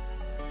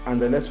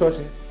Andele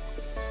Socé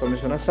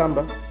commissioner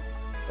Samba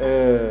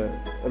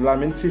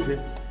Lamine Cissé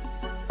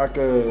ak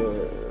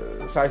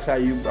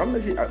saay-saay yu am na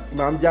si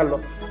Imam Diallo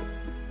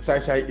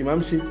saay-saay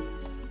imam si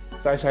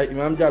saay-saay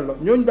imam Diallo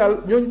ñooñu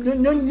daal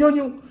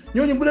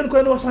ñooñu bu leen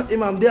koy wax sax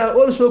imam they are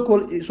also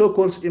called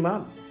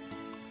imam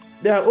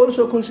they are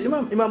also called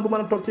imam bu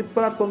mën a toog ci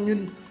plateforme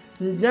ñun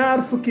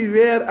ñaar fukki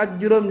weer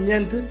ak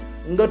juróom-ñeent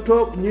nga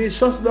toog ñuy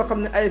sos loo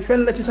xam ne ay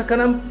fen la ci sa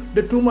kanam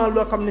de tuumaal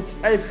loo xam ne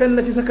ay fen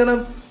la ci sa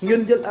kanam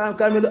ngeen jël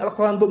kaamilu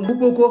alquran boobu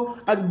mbubboo ko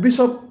ak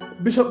bishop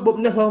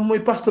boobu ne fa muy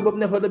pasteur boobu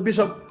ne fa de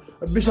bishop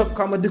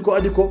xam di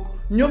ko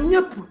ñoom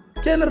ñëpp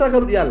kenn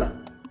ragalut yàlla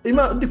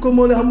imam di ko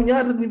moo ne xam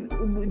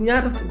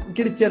ñaata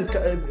chrétien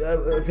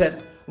feet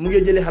mu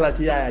ngi jëlee xalaat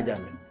ci Yaya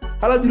Jammeh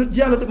xalaat ju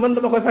jeex na man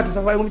dama koy fàtte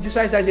sax waaye moom ci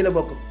saay-saay ci la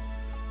bokk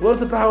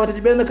warata taxawate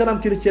ci benn kanam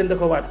chrétien da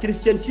ko waat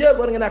chrétien ci yëpp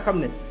war nga naa xam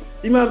ne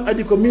imam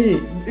Adiko mii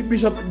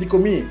bishop Diko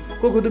mii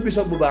kooku du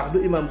bishop bu baax du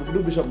imam du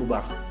bishop bu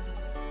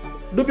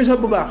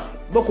baax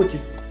bokku ci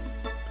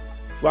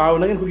waaw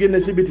na ngeen ko génne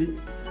si biti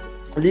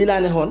lii laa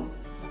ne xoon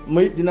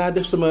muy dinaa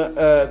def sama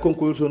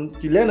conclusion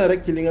ci lenn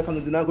rek ci li nga xam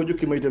ne dinaa ko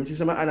jukki ma itam ci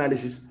sama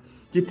analysis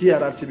ci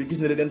TRRC bi gis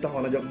ne leen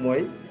taxoon a jóg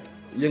mooy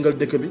yëngal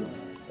dëkk bi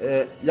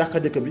yàq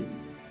dëkk bi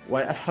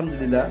waaye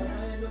alhamdulilah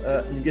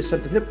ñu ngi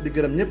sant ñëpp di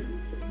gërëm ñëpp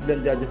di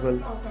leen jaajëfal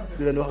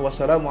di leen wax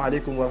wasalaamu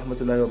aleykum wa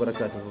rahmatullahi wa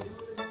barakatuhu.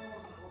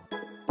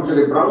 To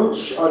the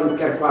brunch on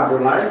Kerfado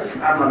Live,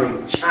 I'm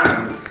Amin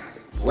Chan,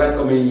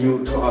 welcoming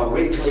you to our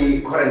weekly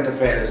current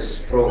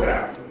affairs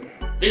program.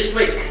 This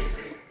week,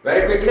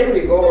 very quickly,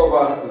 we go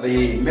over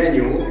the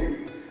menu.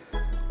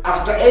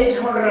 After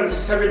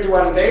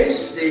 871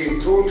 days,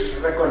 the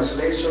Truth,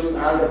 Reconciliation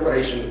and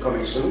Reparation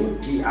Commission,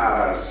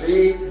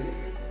 TRRC,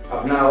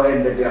 have now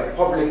ended their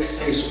public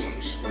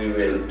sessions. We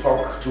will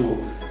talk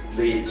to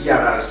the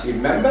TRRC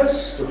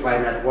members to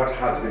find out what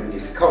has been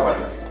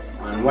discovered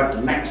and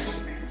what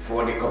next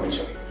for the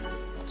commission.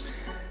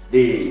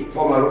 The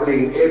former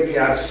ruling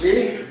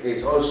APRC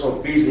is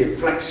also busy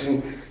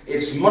flexing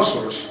its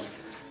muscles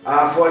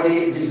for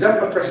the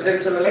December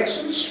presidential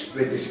elections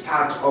with the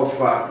start of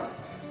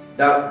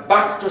the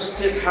Back to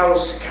State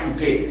House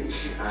campaign.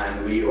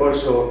 And we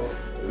also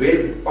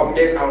will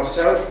update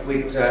ourselves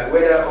with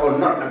whether or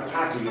not the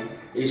party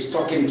is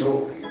talking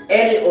to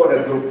any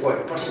other group for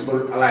a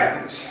possible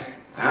alliance.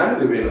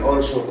 And we will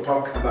also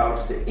talk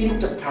about the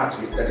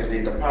inter-party, that is the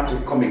inter-party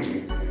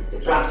committee, the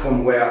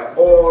platform where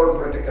all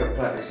political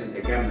parties in the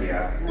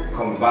Gambia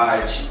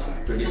converge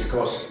to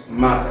discuss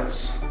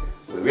matters.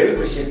 We will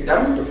visit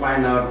them to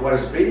find out what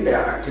has been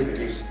their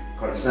activities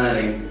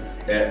concerning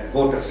the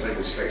voters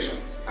registration.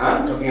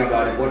 And talking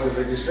about the voters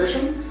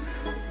registration,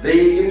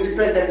 the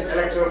Independent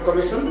Electoral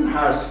Commission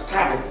has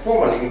started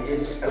formally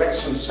its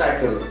election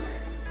cycle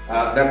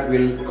that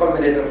will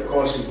culminate, of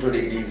course, into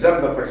the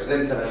December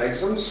presidential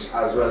elections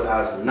as well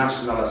as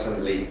National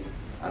Assembly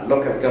and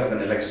local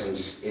government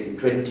elections in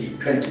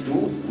 2022,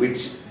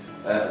 which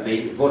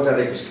the voter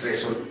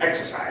registration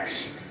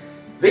exercise.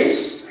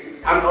 This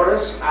and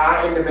others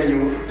are in the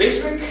menu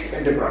this week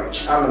in the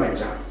brunch.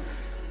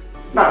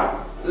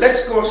 Now,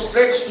 let's go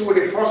straight to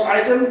the first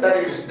item, that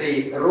is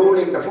the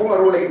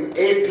former ruling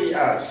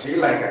APRC,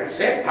 like I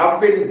said,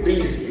 have been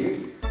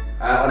busy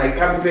on a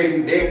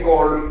campaign they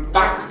call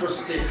Back to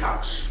State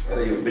House.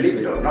 Whether you believe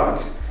it or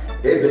not,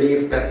 they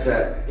believe that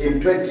in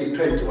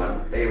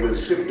 2021 they will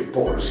sweep the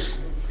polls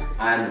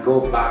and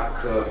go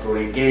back to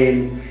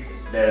regain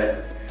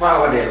the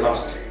power they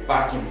lost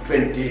back in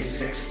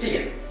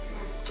 2016.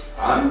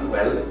 And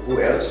well,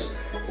 who else?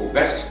 Who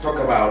best talk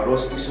about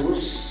those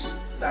issues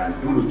than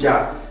Dulu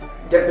Ja,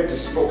 Deputy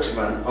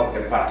Spokesman of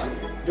the party.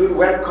 Dulu,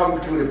 welcome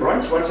to the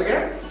brunch once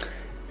again.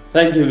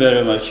 Thank you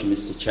very much,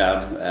 Mr.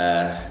 Cham.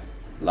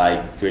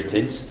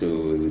 Greetings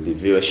to the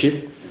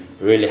viewership.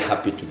 Really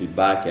happy to be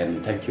back,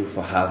 and thank you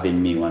for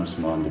having me once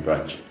more on the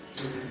brunch.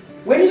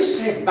 When you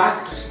say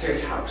Back to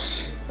State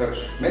House,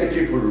 many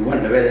people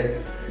wonder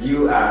whether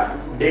you are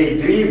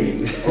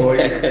daydreaming or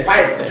it's a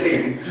pipe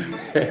dream.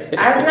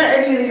 Are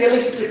there any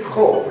realistic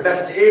hope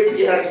that the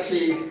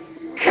APRC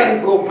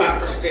can go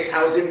back to State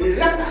House in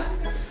December?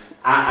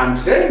 I'm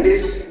saying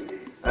this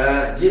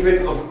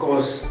given, of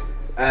course,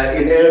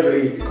 in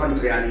every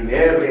country and in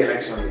every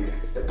election,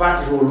 the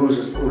party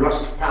who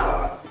lost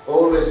power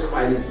always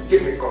find it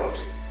difficult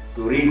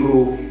to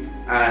regroup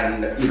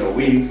and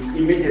win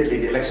immediately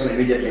the election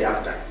immediately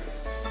after.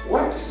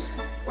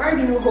 Why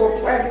do you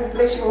hope? Why do you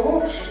place your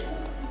hopes?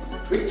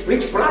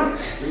 Which planet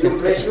do you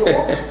place your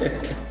hopes?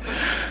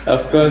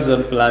 Of course,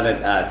 on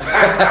planet Earth.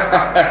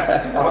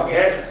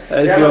 Okay.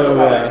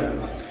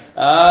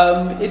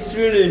 It's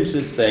really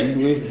interesting.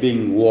 We've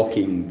been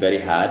working very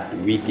hard.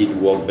 We did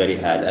work very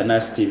hard and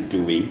are still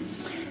doing.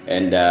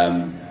 And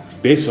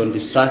based on the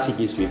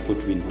strategies we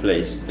put in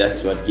place,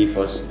 that's what gives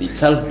us the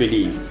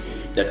self-belief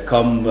that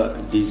come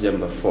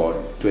December 4,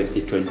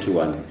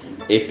 2021,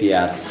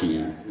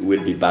 APRC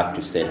will be back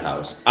to State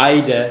House.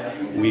 Either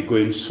we're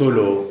going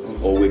solo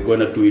or we're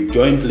going to do it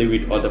jointly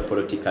with other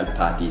political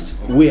parties.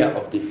 We are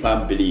of the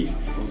firm belief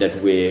that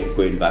we're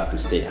going back to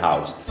State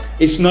House.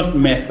 It's not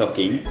mere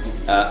talking.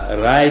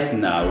 Right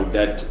now,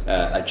 that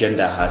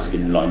agenda has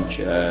been launched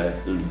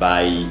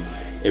by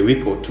a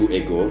week or two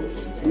ago.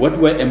 What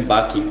we're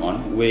embarking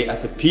on, we're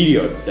at a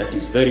period that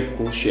is very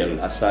crucial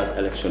as far as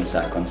elections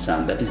are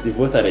concerned. That is the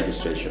voter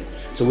registration.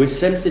 So we're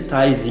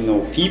sensitizing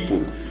our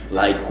people,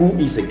 like who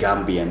is a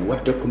Gambian,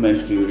 what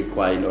documents do you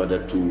require in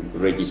order to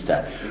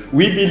register.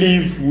 We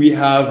believe we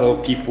have our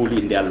people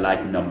in their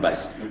large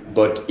numbers,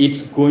 but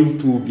it's going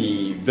to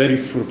be very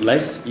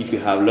fruitless if you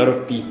have a lot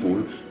of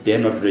people, they're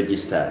not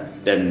registered.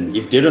 Then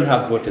if they don't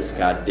have voters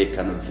card, they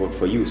cannot vote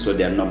for you, so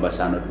their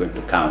numbers are not going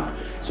to count.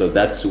 So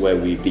that's where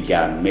we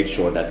began, make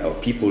sure that our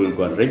people will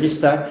go and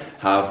register,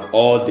 have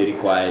all the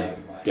required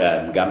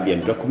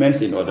Gambian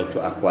documents in order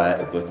to acquire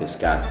a voter's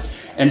card.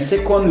 And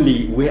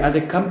secondly, we are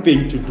the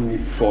campaign to do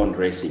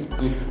fundraising.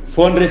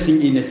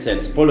 Fundraising, in a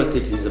sense,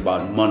 politics is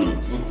about money.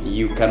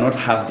 You cannot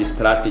have the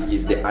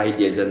strategies, the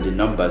ideas, and the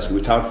numbers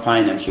without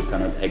finance. You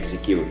cannot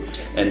execute.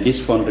 And this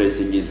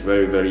fundraising is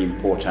very, very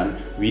important.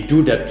 We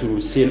do that through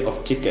sale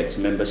of tickets,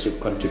 membership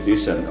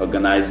contribution,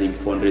 organizing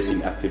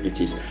fundraising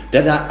activities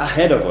that are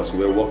ahead of us.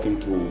 We're working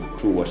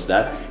towards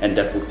that, and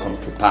that will come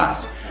to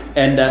pass.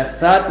 And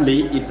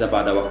thirdly, it's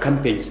about our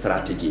campaign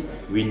strategy.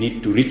 We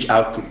need to reach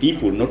out to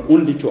people, not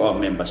only to our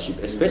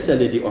membership,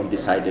 especially the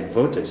undecided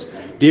voters.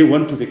 They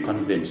want to be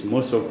convinced,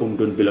 most of whom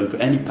don't belong to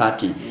any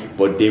party,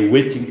 but they're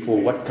waiting for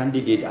what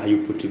candidate are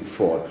you putting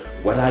forward?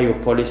 What are your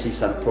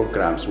policies and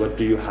programs? What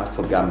do you have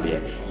for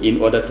Gambia?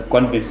 In order to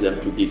convince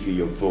them to give you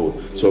your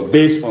vote. So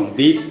based on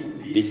this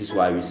is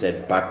why we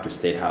said back to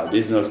State House.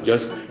 This is not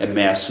just a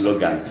mere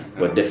slogan,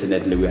 but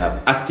definitely we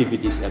have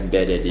activities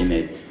embedded in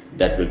it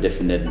that will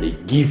definitely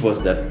give us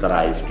that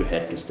drive to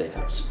head to State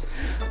House.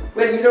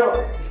 Well, you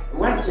know,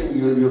 one thing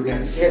you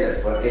can say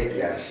that for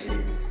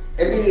APRC,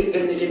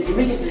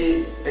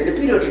 immediately, in the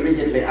period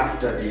immediately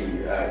after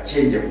the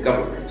change of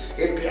government,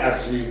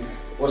 APRC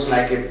was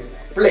like a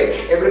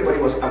plague. Everybody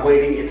was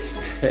avoiding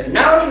it.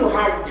 Now you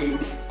have the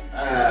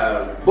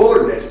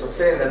boldness to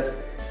say that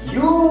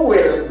you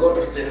will go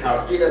to State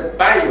House either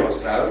by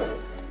yourself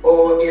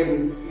or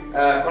in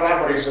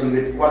collaboration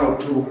with one or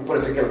two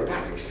political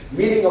parties.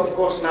 Meaning, of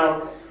course,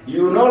 now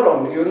you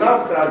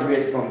now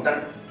graduate from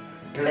that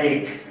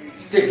plague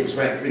status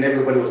when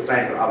everybody was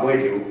trying to avoid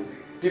you.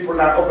 People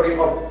are opening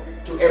up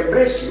to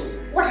embrace you.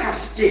 What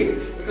has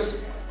changed?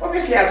 Because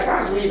obviously, as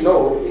far as we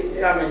know, the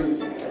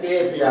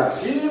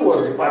APRC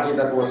was the party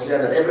that was here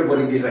that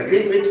everybody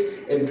disagreed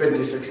with in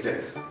 2016.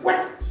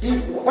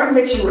 What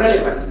makes you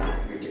relevant now?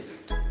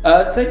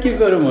 Thank you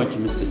very much,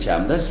 Mr.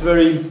 Cham. That's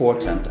very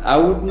important. I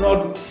would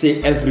not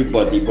say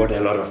everybody, but a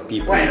lot of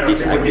people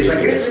disagree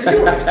with us.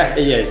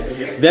 Yes,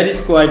 that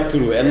is quite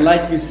true. And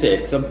like you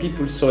said, some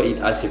people saw it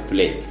as a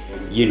play,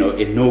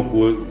 a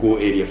no-go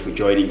area for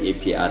joining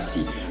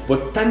APRC.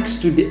 But thanks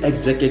to the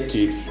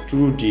executive,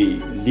 through the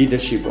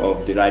leadership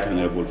of the Right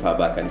Honorable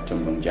Fabakary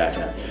Tombong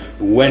Jatta,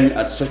 when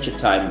at such a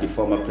time the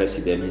former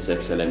president, His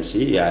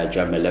Excellency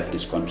Jammeh, left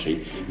this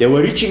country, they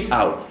were reaching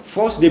out.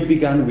 First, they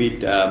began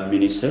with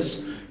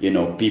ministers,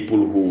 people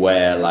who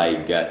were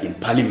in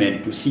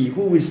parliament to see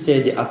who will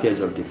steer the affairs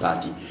of the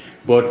party.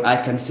 But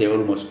I can say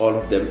almost all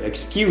of them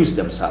excused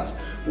themselves.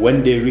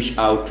 When they reached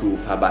out to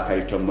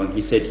Fabakary Tombong,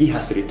 he said he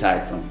has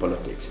retired from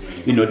politics.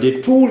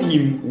 They told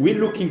him, we're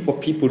looking for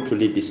people to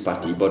lead this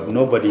party, but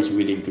nobody is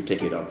willing to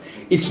take it up.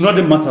 It's not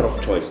a matter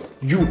of choice.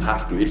 You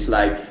have to. It's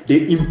like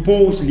they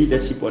impose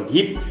leadership on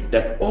him,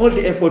 that all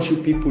the efforts you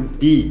people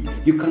did,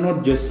 you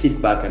cannot just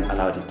sit back and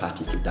allow the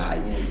party to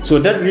die. So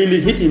that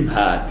really hit him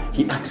hard.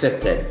 He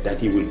accepted that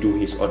he will do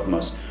his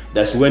utmost.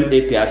 That's when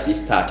APRC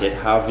started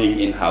having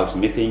in-house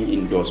meeting,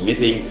 indoors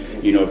meeting,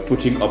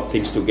 putting up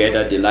things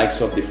together. The likes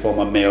of the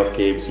former mayor of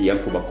KMC,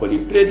 Yankuba Koli,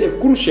 played a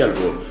crucial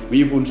role. We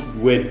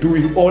even were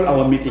doing all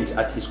our meetings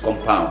at his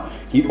compound.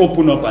 He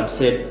opened up and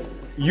said,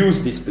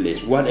 use this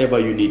place. Whatever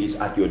you need is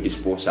at your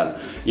disposal.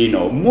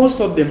 Most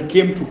of them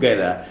came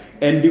together,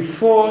 and the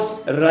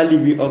first rally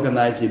we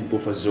organized in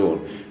Buffer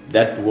Zone,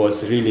 that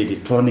was really the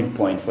turning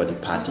point for the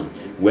party,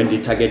 when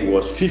the target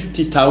was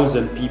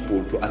 50,000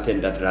 people to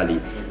attend that rally.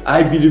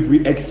 I believe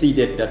we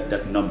exceeded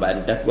that number,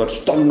 and that got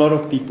stung a lot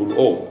of people.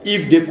 Oh,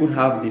 if they could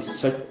have this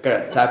such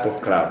type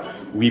of crowd,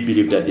 we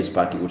believe that this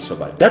party would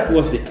survive. That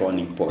was the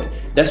turning point.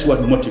 That's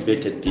what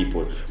motivated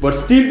people. But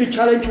still the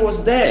challenge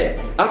was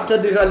there. After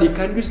the rally,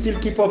 can we still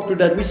keep up to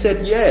that? We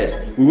said yes.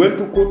 We went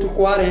to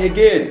Kotukware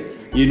again.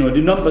 The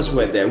numbers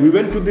were there. We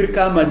went to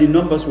Birkama, the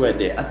numbers were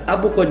there. At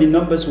Abuko, the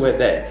numbers were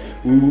there.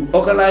 We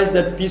organized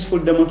that peaceful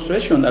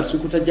demonstration at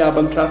Sukuta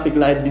Jabang traffic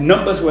light. The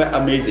numbers were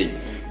amazing.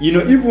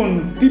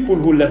 Even people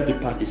who left the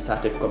party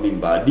started coming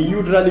back. The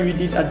youth rally we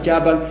did at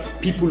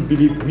Jabang, people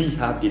believe we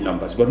have the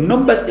numbers. But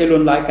numbers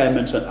alone, like I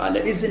mentioned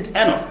earlier, isn't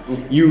enough.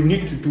 You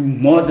need to do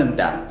more than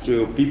that.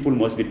 So people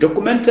must be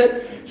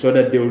documented so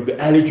that they will be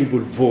eligible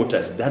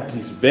voters. That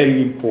is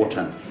very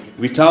important.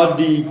 Without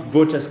the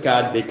voters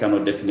card, they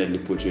cannot definitely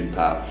put you in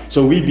power.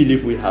 So we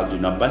believe we have the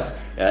numbers.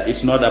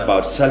 It's not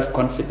about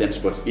self-confidence,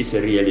 but it's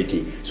a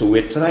reality. So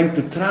we're trying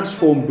to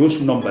transform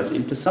those numbers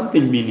into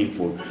something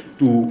meaningful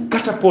to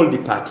catapult the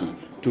party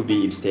to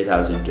be in State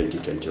House in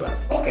 2021.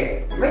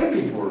 Okay,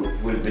 many people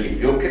will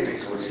believe, your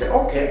critics will say,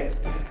 okay,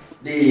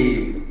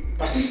 the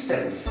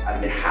persistence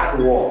and the hard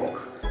work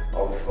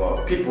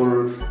of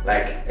people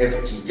like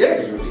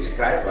FTJ you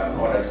described and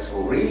others to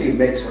really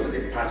make sure that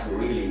the party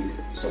really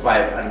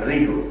survive and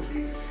regroup.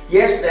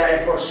 Yes,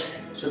 their efforts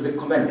should be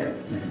commended.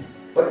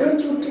 But don't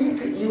you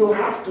think you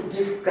have to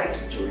give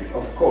gratitude,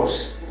 of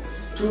course,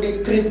 to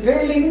the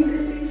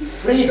prevailing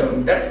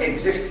freedom that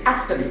exists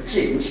after the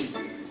change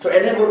to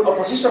enable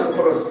opposition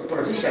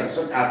politicians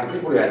such as the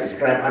people you have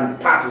described and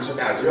parties such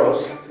as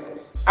yours,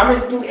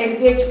 to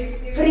engage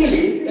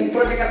freely in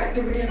political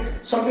activity,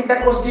 something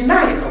that was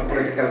denied of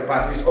political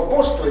parties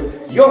opposed to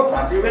your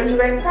party when you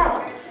were in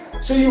power.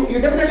 So you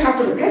definitely have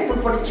to be grateful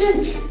for the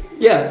change.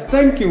 Yeah,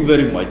 thank you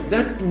very much.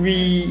 That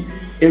we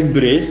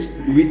embrace,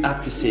 we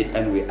appreciate,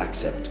 and we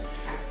accept.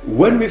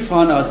 When we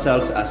found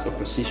ourselves as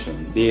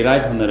opposition, the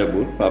Right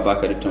Honorable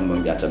Fabakary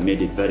Tombong Jatta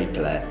made it very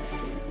clear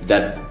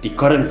that the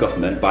current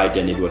government, by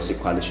then it was a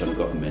coalition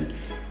government,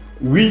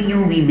 we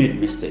knew we made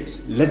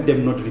mistakes. Let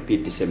them not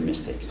repeat the same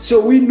mistakes.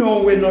 So we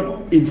know we're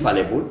not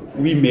infallible.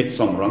 We made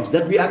some wrongs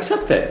that we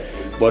accepted.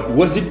 But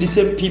was it the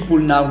same people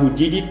now who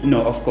did it?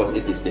 No, of course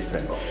it is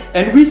different.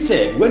 And we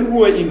said, when we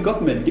were in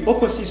government, the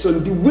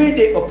opposition, the way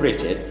they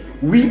operated,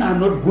 we are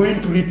not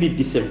going to repeat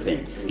the same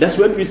thing. That's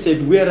when we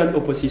said we are an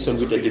opposition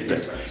with a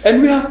difference.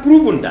 And we have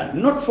proven that.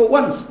 Not for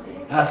once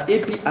has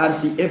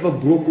APRC ever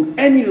broken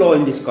any law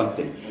in this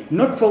country.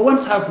 Not for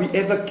once have we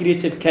ever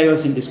created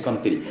chaos in this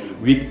country.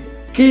 We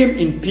came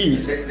in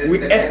peace.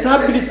 We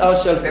established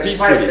ourselves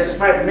peacefully.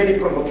 Despite many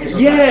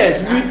provocations.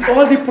 Yes, with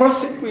all the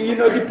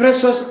the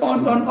pressures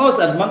on us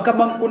at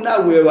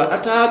Mankamankuna, we were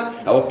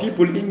attacked, our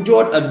people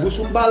injured at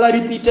Busumbala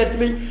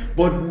repeatedly,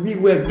 but we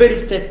were very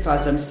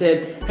steadfast and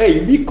said,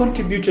 hey, we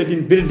contributed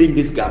in building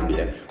this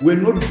Gambia. We're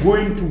not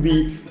going to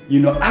be,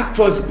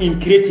 actors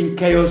in creating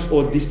chaos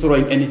or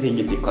destroying anything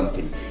in the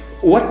country.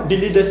 What the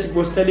leadership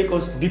was telling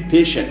us, be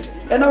patient.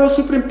 And our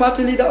Supreme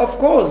Party leader, of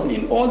course,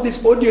 in all these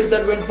audios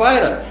that went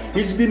viral,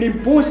 he's been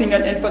imposing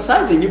and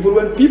emphasizing, even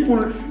when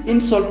people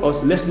insult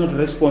us, let's not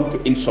respond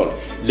to insult.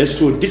 Let's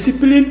show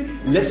discipline,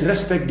 let's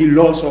respect the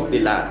laws of the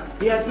land.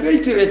 He has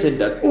reiterated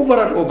that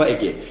over and over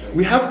again.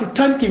 We have to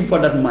thank him for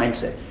that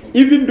mindset.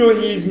 Even though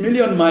he is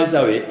million miles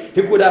away,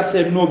 he could have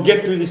said, no,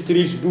 get to the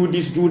streets, do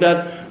this, do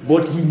that.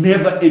 But he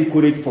never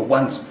encouraged for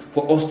once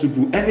for us to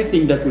do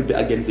anything that will be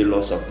against the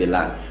laws of the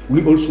land.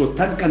 We also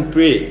thank and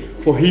pray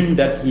for him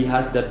that he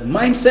has that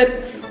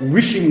mindset,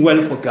 wishing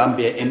well for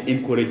Gambia and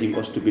encouraging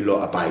us to be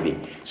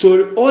law-abiding.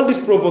 So all this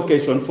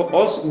provocation, for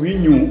us, we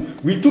knew,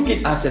 we took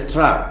it as a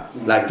trap.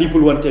 Like people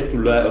wanted to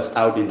lure us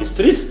out in the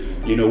streets.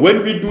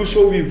 When we do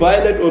so, we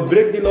violate or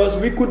break the laws,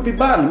 we could be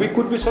banned, we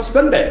could be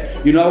suspended.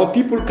 Our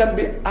people can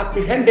be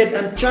apprehended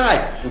and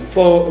charged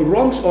for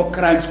wrongs or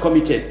crimes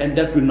committed, and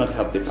that will not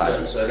help the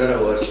party. So in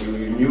other words, you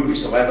knew the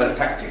survival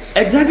tactics.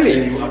 Exactly.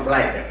 And you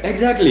applied them.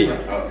 Exactly.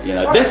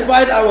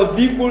 Despite our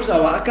vehicles,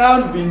 our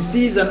accounts being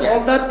seized and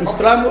all that to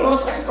strangle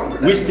us,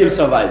 we're still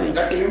surviving.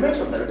 You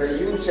mentioned that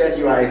you said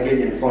you are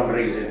engaged in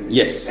fundraising.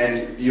 Yes.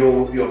 And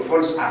your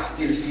funds are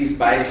still seized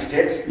by the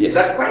state. Yes. Is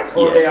that correct?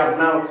 Or they have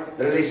now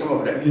released some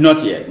of them?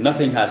 Not yet.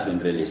 Nothing has been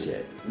released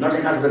yet.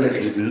 Nothing has been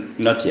released?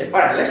 Not yet. All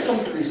right, let's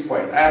come to this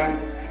point. A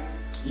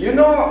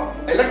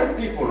lot of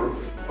people,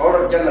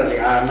 or generally,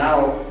 are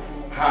now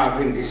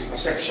having this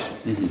perception.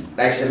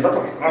 There's a lot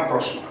of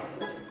rapprochement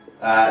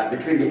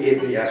between the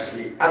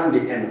APRC and the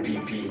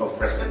NPP of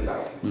President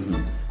Barrow.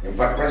 In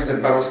fact,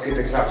 President Barrow's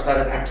critics have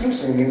started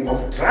accusing him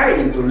of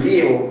trying to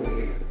leave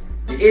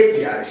the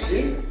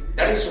APRC.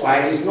 That is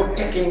why he's not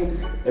taking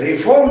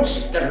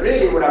reforms that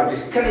really would have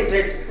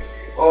discredited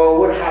or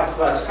would have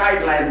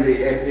sidelined the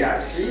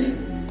APRC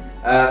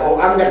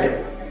or angered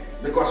them,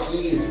 because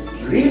he is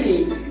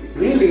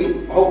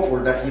really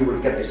hopeful that he will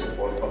get the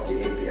support of the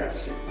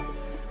APRC.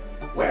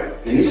 Well,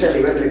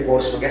 initially when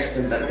reports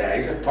suggested that there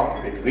is a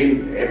talk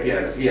between the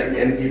APRC and the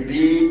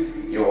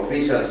NPP, your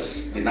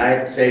officials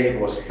denied, saying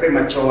it was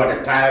premature at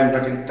the time,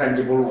 nothing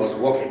tangible was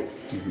working.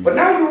 But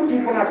now you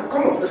people have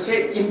come up to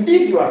say,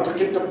 indeed you are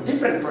talking to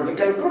different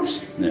political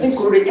groups,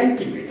 including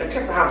NPP,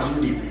 except perhaps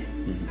UDP.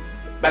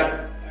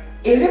 But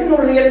is it not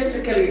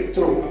realistically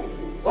true,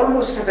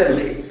 almost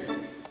suddenly,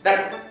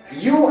 that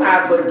you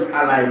are going to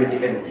ally with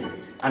the NPP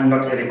and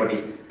not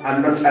anybody,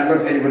 and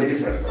not anybody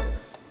different?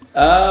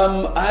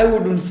 I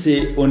wouldn't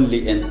say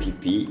only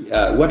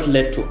NPP. What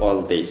led to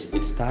all this?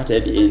 It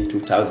started in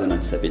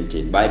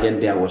 2017. By then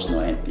there was no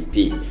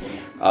NPP.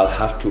 I'll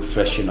have to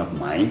freshen up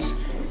minds.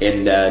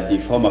 And the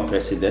former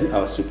president,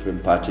 our Supreme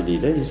Party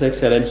leader, His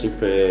Excellency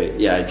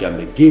Yahya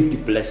Jammeh, gave the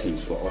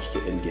blessings for us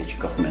to engage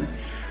government.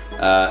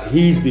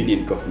 He's been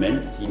in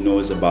government. He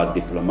knows about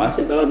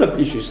diplomacy, a lot of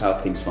issues, how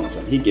things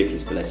function. He gave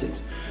his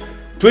blessings.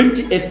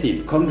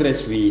 2018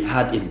 Congress we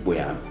had in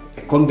Boyan,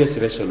 a Congress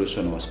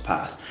resolution was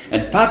passed,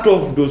 and part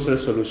of those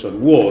resolutions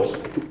was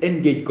to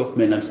engage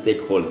government and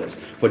stakeholders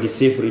for the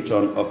safe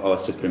return of our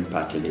Supreme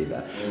Party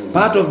leader.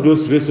 Part of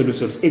those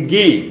resolutions,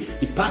 again,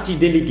 the party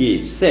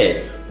delegates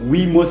said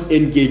we must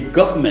engage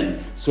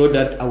government so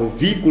that our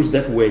vehicles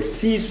that were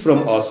seized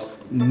from us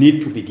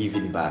need to be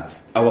given back.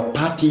 Our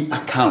party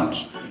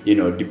accounts,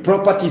 the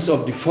properties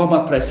of the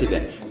former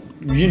president,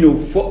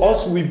 for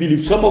us, we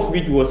believe some of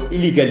it was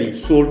illegally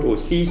sold or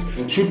seized,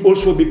 should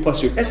also be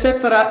pursued,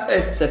 etc.,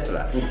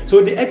 etc.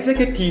 So the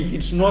executive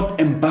is not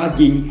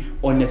embarking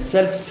on a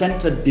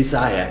self-centered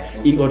desire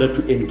in order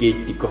to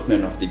engage the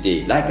government of the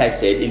day. Like I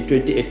said, in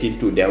 2018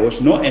 too, there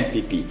was no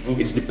NPP.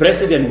 It's the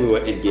president we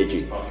were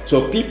engaging.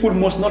 So people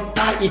must not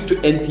tie it to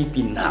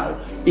NPP now.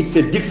 It's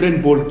a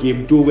different ball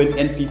game, though, when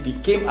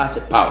NPP came as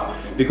a power,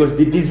 because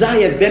the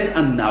desire then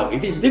and now,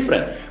 it is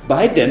different.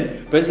 By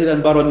then,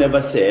 President Barrow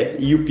never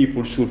said, you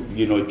people should,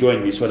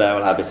 join me so that I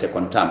will have a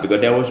second term, because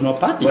there was no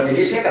party. But did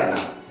he say that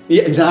now?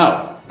 Yeah,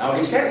 now. Now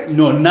he said it?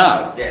 No,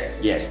 now. Yes.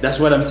 Yes, that's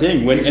what I'm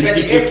saying. When he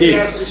NPP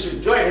came. Said the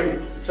should join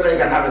him so that he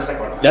can have a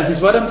second term. That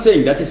is what I'm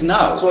saying. That is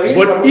now. So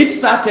but it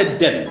started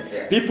then.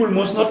 Yeah. People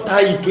must not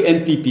tie it to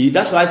NPP.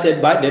 That's why I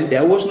said by then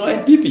there was no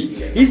NPP.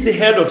 Yeah. He's the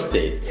head of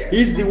state. Yeah.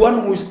 He's the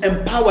one who is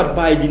empowered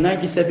by the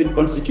 97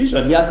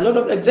 Constitution. He has a lot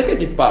of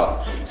executive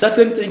power.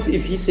 Certain things,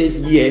 if he says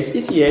yes,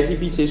 is yes. If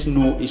he says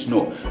no, is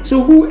no.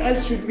 So who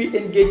else should we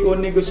engage or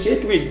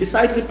negotiate with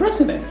besides the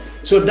president?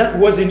 So that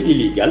wasn't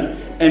illegal,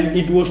 and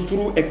it was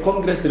through a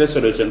Congress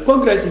resolution.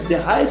 Congress is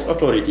the highest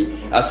authority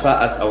as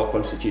far as our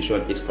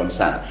Constitution is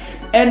concerned.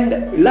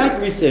 And like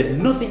we said,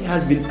 nothing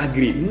has been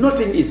agreed,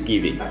 nothing is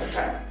given. At the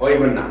time, or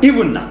even now.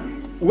 Even now.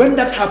 When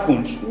that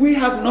happens, we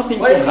have nothing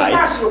to hide,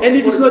 and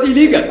it is not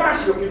illegal.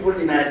 Your people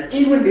denied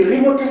even the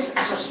remotest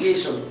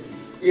association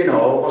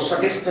or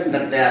suggesting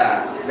that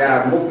there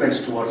are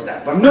movements towards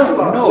that. But No.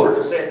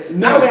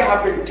 now there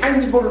have been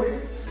tangible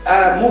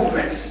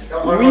movements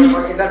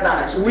in that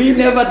direction. We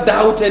never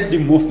doubted the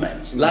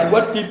movement. Like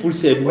what people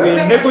said, we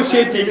were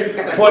negotiating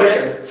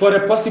for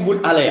a possible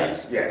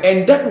alliance. Yes.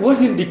 And that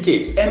wasn't the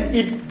case. And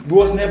it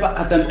was never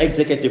at an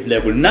executive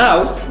level.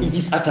 Now it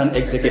is at an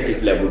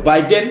executive level.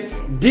 By then,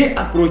 they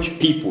approach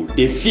people.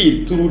 They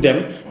feel through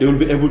them, they will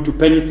be able to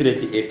penetrate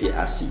the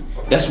APRC.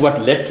 That's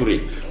what led to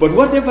it. But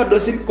whatever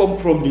doesn't come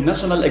from the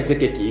national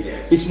executive,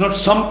 it's not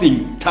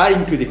something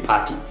tying to the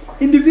party.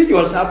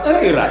 Individuals have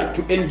every right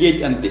to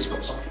engage and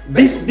discuss.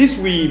 This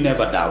we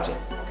never doubted.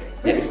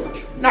 Yes.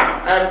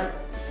 Now,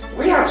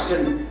 we have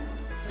seen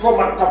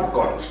former top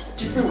guns,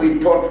 people we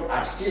thought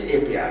are still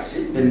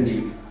APRC, then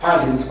the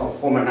persons of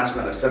former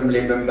National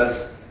Assembly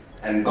members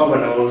and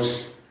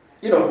governors,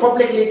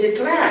 publicly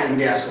declaring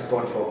their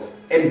support for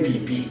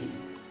NPP.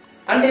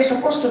 And they're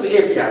supposed to be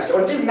APRC.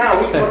 Until now,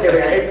 we thought they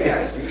were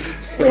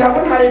APRC. We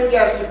haven't had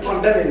APRC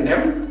condemning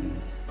them.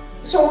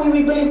 So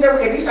we believe that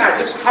these are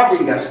just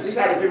having us. These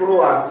are the people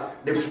who are,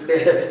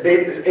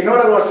 in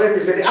other words, let me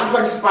say, the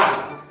advanced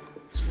party.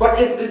 But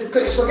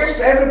it suggests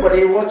to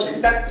everybody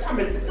watching that,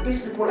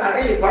 these people are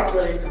really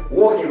virtually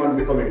working on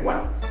becoming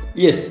one.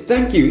 Yes,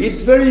 thank you.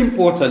 It's very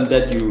important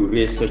that you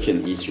raise such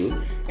an issue.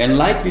 And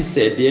like you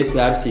said, the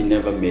APRC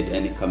never made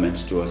any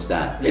comments towards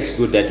that. Yes. It's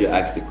good that you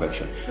asked the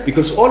question.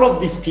 Because all of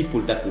these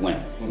people that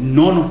went,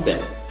 none of them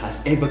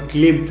has ever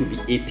claimed to be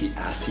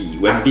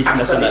APRC when this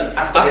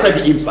after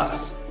the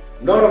impasse.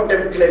 None of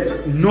them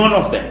claimed. None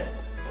of them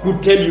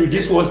could tell you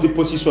this was the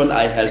position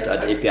I held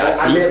at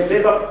APRC. And they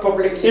never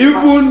publicly.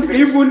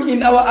 Even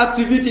in our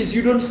activities,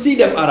 you don't see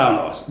them around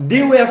us.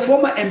 They were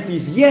former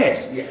MPs,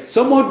 yes.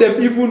 Some of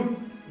them even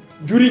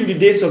during the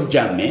days of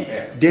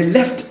Jammeh, they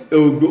left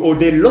or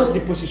they lost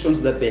the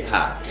positions that they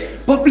had.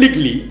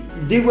 Publicly,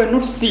 they were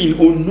not seen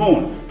or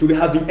known to be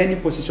having any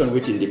position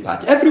within the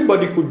party.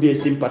 Everybody could be a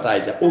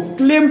sympathizer or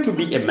claim to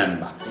be a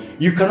member.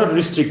 You cannot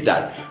restrict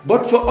that.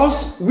 But for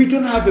us, we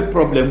don't have a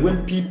problem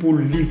when people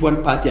leave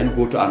one party and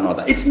go to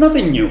another. It's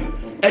nothing new.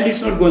 And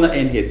it's not going to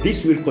end here.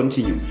 This will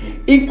continue.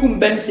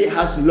 Incumbency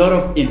has a lot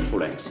of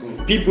influence.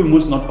 People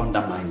must not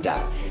undermine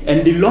that.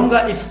 And the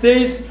longer it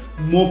stays,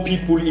 more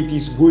people it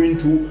is going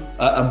to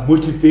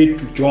motivate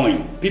to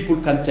join. People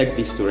can take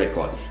this to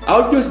record.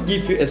 I'll just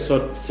give you a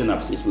short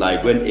synopsis.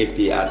 Like when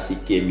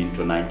APRC came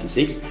into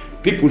 96,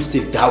 people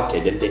still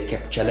doubted and they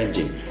kept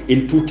challenging.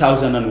 In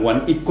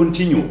 2001, it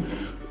continued.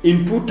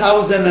 In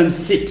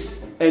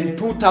 2006 and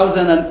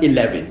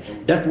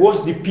 2011, that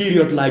was the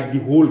period like the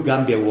whole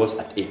Gambia was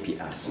at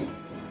APRC.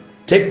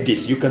 Take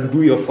this, you can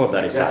do your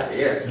further research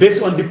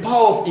based on the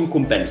power of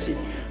incumbency.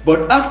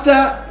 But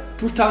after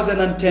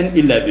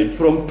 2010-11,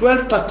 from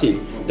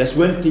 12-13, that's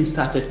when things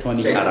started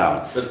turning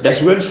around.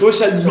 That's when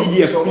social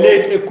media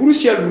played a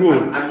crucial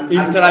role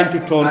in trying to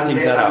turn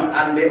things around.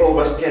 And they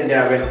overstayed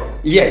their welcome.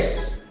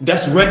 Yes,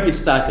 that's when it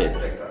started.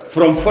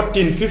 From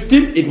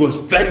 14-15, it was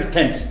very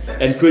tense,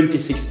 and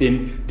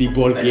 2016, the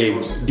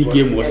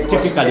game was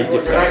typically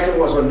different. The writing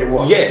was on the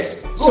wall.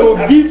 Yes, so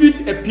give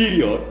it a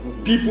period,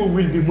 people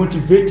will be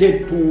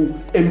motivated to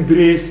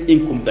embrace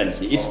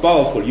incumbency. It's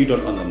powerful, you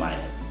don't undermine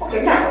it.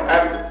 Okay, now,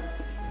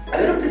 a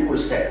lot of people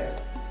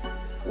said,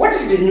 what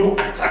is the new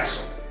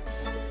attraction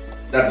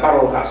that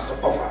Barrow has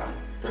to offer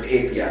to the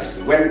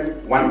APRC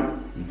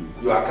when,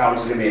 your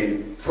accounts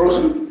remain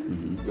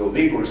frozen, your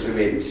vehicles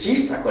remain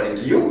seized, according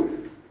to you,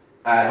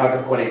 how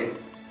to call it,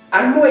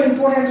 and more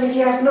importantly, he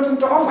has nothing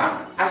to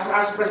offer as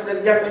far as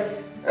President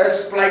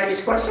Jammeh's plight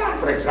is concerned.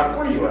 For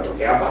example, you are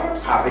talking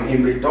about having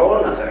him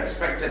return as a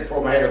respected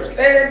former head of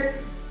state.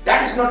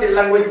 That is not the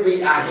language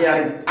we are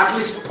hearing, at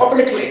least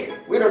publicly.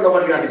 We don't know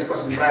what you are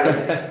discussing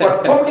privately,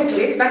 but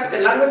publicly, that's the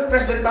language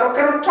President Barrow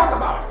cannot talk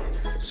about.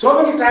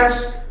 So many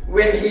times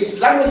when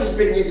his language is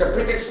being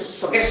interpreted to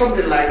suggest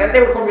something like that,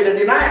 they will come with a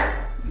denial.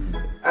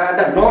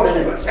 That no, they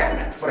never said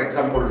that. For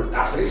example,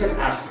 as recent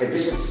as a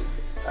visit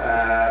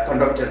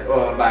conducted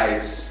by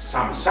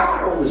Sam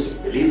Sarr, who is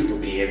believed to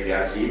be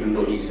APRC, even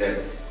though he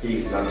said he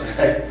is not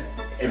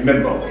a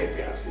member of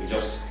APRC.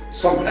 Just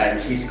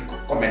sometimes his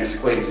comments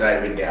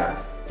coincide with their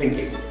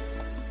thinking.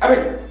 I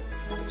mean,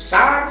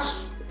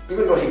 Sarr,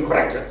 even though he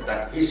corrected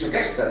that, he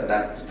suggested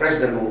that the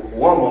president would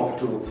warm up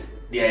to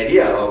the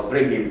idea of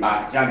bringing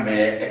back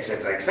Jammeh,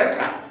 etc.,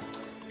 etc.,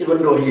 even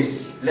though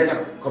his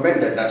letter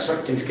commented that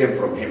such things came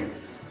from him.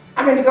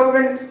 I mean, the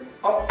government,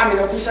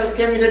 officials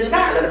came with a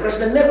denial, and the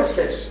president never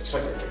says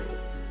such a thing.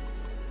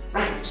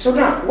 Right, so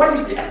now, what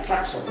is the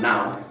attraction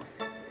now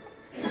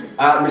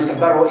Mr.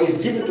 Barrow is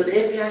giving to the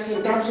APRC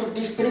in terms of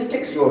these three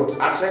things? Your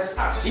assets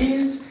are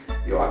seized,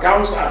 your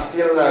accounts are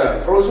still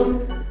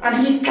frozen,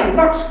 and he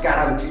cannot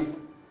guarantee,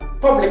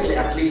 publicly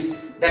at least,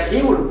 that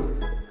he will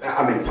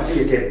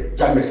facilitate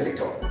Jammeh's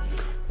return.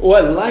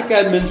 Well, like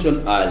I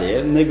mentioned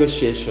earlier,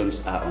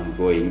 negotiations are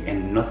ongoing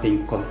and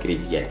nothing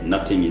concrete yet.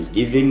 Nothing is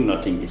given,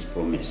 nothing is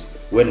promised.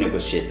 We're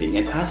negotiating.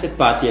 And as a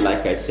party,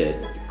 like I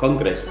said,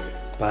 Congress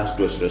passed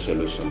those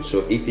resolutions.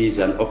 So it is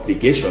an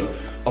obligation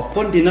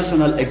upon the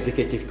National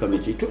Executive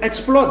Committee to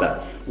explore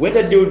that.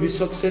 Whether they will be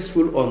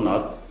successful or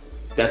not,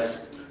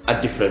 that's a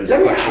different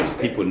question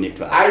people need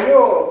to ask.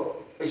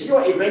 Is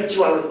your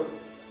eventual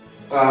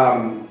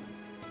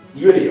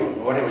union,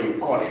 or whatever you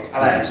call it,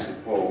 alliance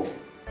or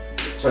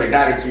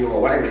solidarity or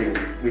whatever you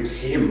with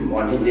him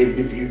on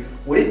him,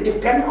 will it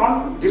depend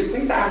on these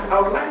things I have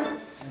outlined?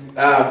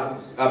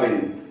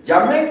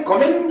 Jammeh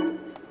coming,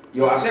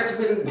 your assets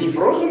will be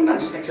frozen,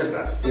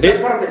 etc. Is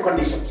that part of the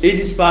conditions? It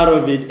is part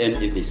of it,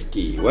 and it is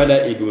key. Whether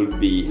it will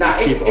be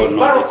achieved or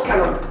not.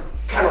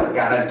 Cannot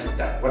guarantee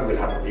that. What will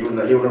happen? You will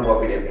not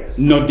work with affairs.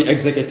 No, the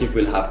executive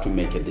will have to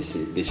make a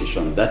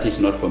decision. That is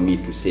not for me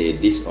to say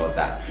this or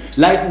that.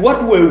 Like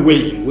what we're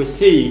weighing, we're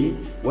saying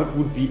what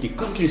would be the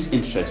country's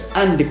interest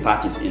and the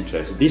party's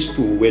interest. These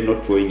two, we're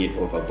not throwing it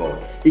overboard.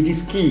 It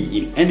is key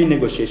in any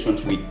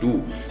negotiations we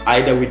do,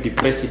 either with the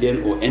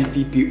president or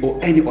NPP or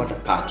any other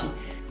party.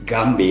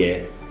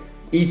 Gambia,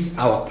 it's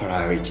our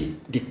priority.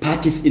 The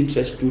party's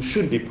interest too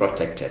should be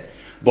protected.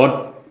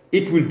 But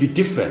it will be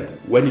different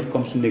when it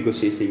comes to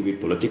negotiating with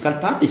political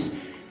parties.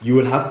 You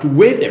will have to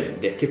weigh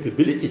them, their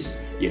capabilities,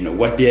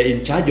 what they are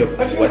in charge of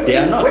and what they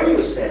are not. When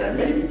you say that,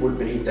 many people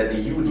believe that the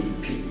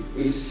UDP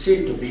is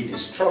seen to be the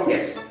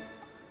strongest.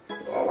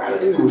 Well,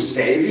 if you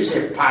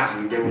say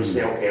party, they will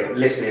say, okay,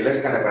 let's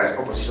categorize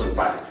opposition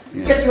party.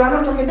 Yeah. Because you are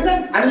not talking to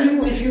them.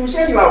 And if you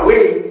say you are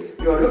weighing,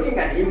 you are looking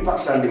at the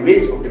impacts and the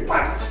weights of the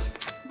parties.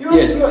 You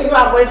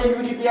are weighing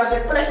UDP as a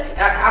threat,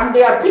 and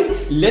they are big.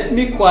 Let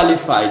me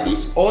qualify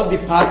this. All the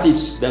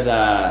parties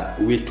that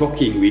we're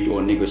talking with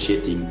or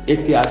negotiating,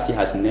 APRC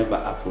has never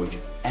approached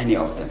any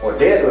of them. Oh,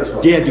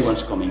 they are the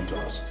ones coming to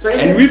us. So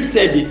and we've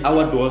said it,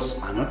 our doors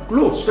are not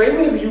closed. So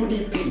even if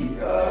UDP,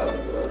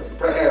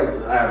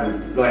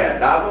 lawyer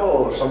Davo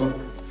or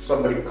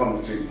somebody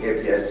comes to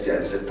APRC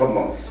and says,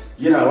 Tomo,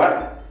 you know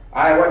what?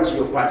 I want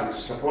your party to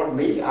support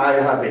me. I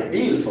have a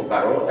deal for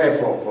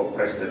for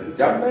President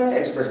Jammeh,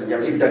 ex-President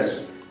Jammeh. If that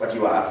is what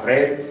you are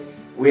afraid,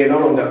 we are no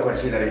longer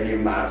considering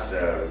him as,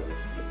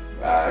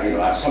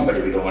 as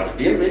somebody we don't want to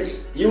deal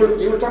with. You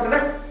will talk to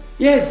them?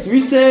 Yes, we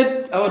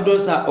said our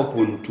doors are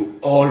open to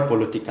all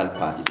political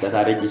parties that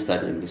are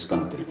registered in this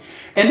country.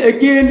 And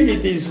again,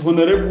 it is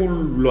Honorable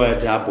Lawyer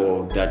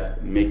Dabo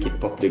that make it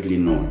publicly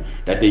known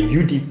that the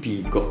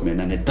UDP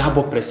government and the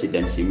Dabo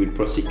presidency will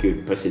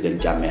prosecute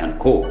President Jammeh and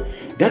co.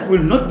 That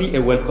will not be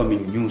a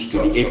welcoming news to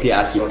the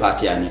APRC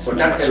party and its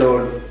members. That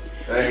alone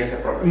is a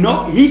problem.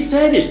 No, he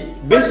said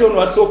it. Based on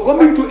what? So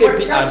coming to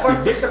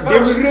APRC, they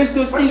will raise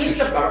those issues.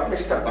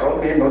 Mr. Barrow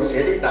may not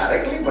say it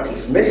directly, but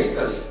his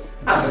ministers,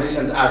 as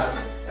recent as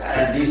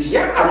this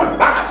year, Ahmad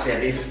Bah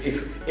said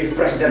if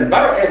President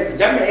Barrow and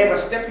Jammeh ever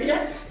step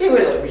here, he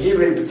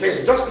will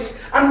face justice.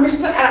 And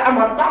Mr.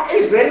 Ahmad Bah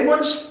is very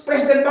much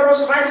President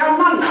Barrow's right-hand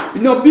man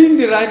now. Being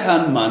the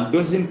right-hand man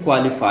doesn't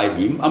qualify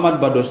him. Ahmad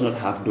Bah does not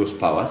have those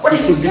powers. He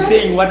could be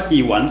saying what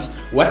he wants,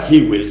 what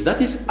he wills.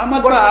 That is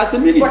Ahmad Bah as a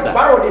minister. But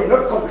Barrow did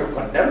not come to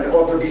condemn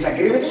or to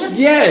disagree with him.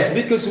 Yes,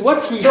 because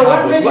what he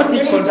has, what he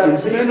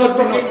considers may not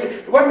be.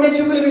 What made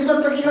you believe he's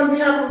not talking on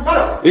behalf of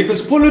Barrow?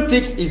 Because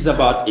politics is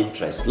about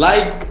interest.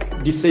 Like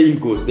the saying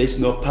goes, there is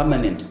no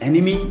permanent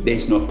enemy, there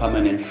is no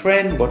permanent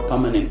friend, but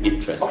permanent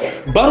interest.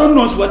 Okay. Barrow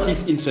knows what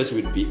his interest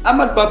would be.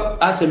 Ahmad Bah,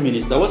 as a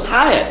minister, was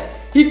hired.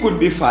 He could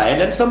be fired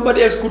and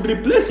somebody else could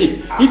replace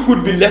him. He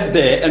could be left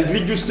there and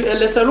reduced to a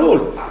lesser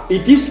role.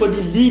 It is for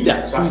the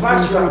leader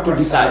to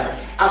decide.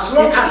 As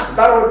long as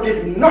Barrow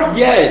did not.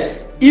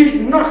 Yes. If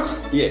not,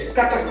 yes,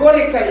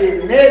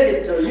 categorically made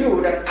it to you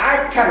that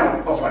I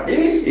cannot offer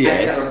this,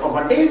 yes, I cannot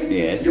offer this,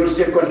 yes, you'll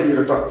still continue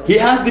to talk. He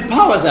has the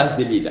powers as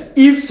the leader.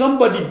 If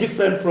somebody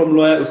different from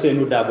Lawyer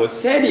Hussein Dabo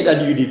said it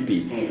at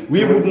UDP,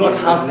 we would not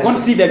have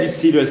considered it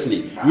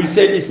seriously. We'll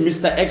say it's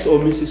Mr. X or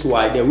Mrs.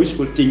 Y, they're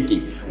wishful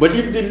thinking. But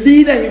if the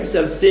leader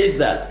himself says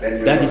that,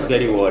 that is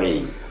very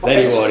worrying.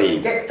 Very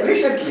worrying.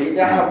 Recently,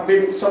 there have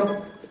been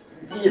some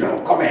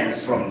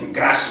comments from the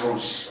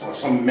grassroots or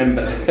some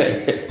members of the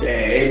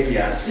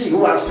APRC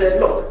who have said,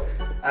 look,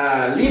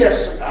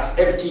 leaders as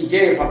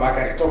FTJ,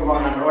 Fabakari Tombong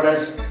and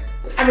others,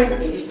 I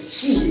mean,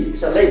 she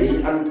is a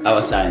lady. And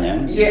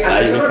Awasanya, and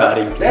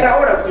there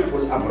are other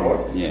people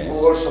abroad yes,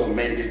 who also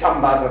made the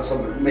Tambas and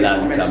some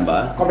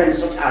made comments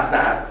such as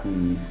that,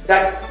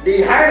 that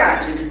the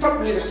hierarchy, the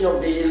top leadership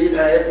of the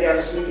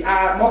APRC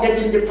are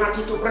mortgaging the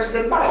party to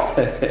President Barrow.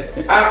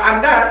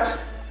 And that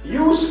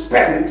you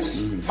spent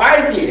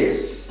 5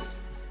 years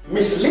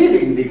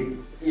misleading the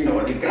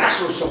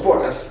grassroots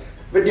supporters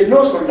with the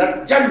notion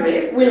that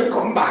Jammeh will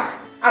come back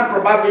and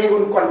probably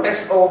even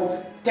contest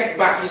or take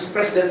back his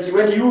presidency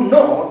when you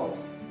know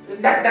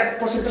that that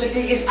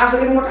possibility is as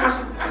remote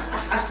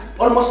as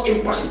almost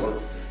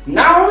impossible.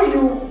 Now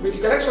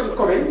with the election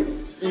coming,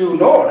 you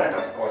know that,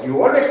 of course,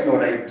 you always know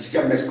that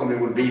Jammeh's coming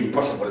would be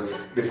impossible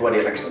before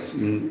the elections.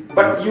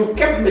 But you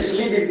kept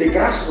misleading the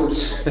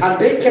grassroots and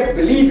they kept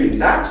believing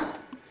that.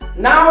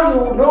 Now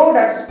you know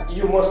that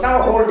you must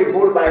now hold the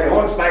bull by the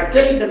horns by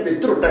telling them the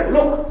truth that,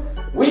 look,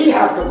 we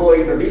have to go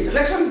into this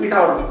election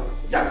without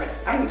Jammeh.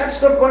 And that's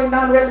not going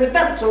down well with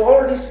them. So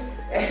all this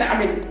I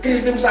mean,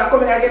 criticisms are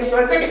coming against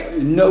your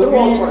executive. No,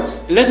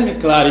 let me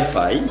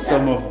clarify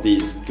some of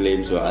these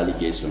claims or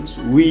allegations.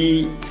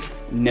 We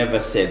never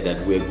said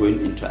that we're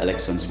going into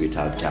elections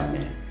without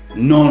Jammeh.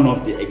 None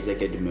of the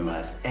executive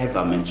members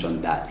ever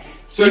mentioned that.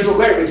 So you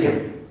were with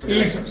him?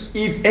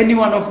 If any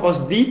one of us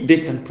did,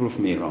 they can prove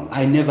me wrong.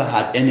 I never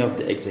had any of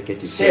the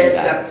executives say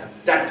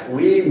that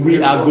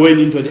we are going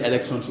into the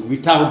elections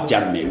without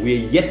Jammeh.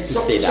 We're yet to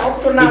say that. So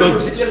up to now, you're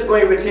still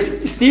going with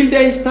him? Still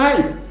there is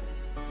time.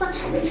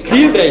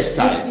 Still there is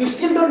time. You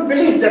still don't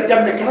believe that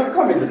Jammeh cannot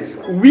come into this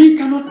one? We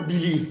cannot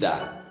believe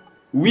that.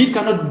 We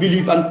cannot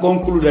believe and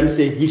conclude and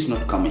say he's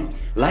not coming.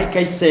 Like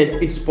I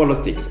said, it's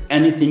politics.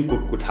 Anything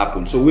could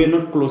happen. So we're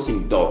not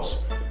closing doors.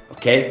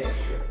 Okay?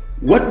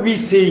 What we're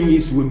saying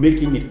is we're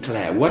making it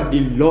clear. What the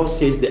law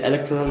says, the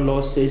electoral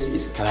law says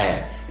is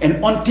clear.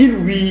 And until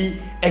we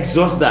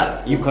exhaust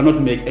that, you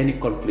cannot make any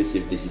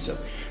conclusive decision.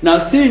 Now,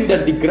 saying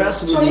that the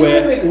grassroots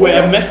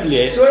were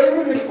misled. So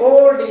even with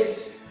all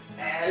this,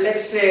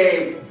 let's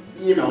say,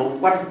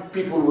 what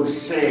people would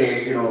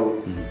say,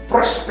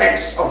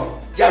 prospects of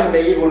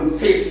Jammeh even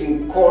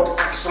facing court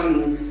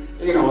action,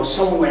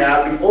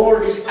 somewhere, with all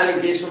these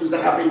allegations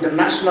that have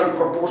international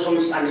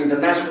proportions and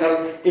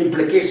international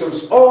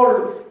implications,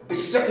 all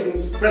besetting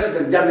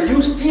President Jammeh,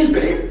 you still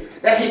believe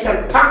that he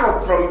can pack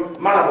up from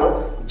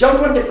Malabo,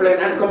 jump on the plane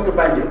and come to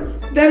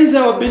Banjul? That is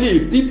our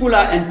belief. People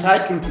are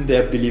entitled to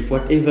their belief,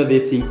 whatever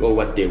they think or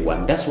what they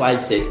want. That's why I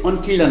say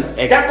until and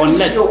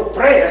unless is your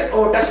prayers,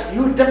 or that's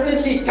you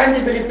definitely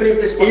tangibly believe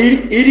this possible.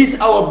 It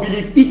is our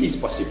belief it is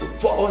possible.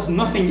 For us,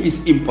 nothing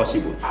is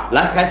impossible.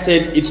 Like I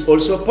said, it's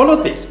also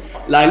politics.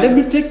 Like, let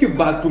me take you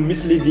back to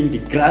misleading the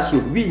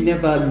grassroots. We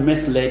never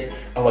misled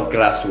our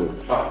grassroots.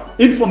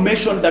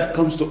 Information that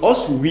comes to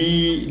us,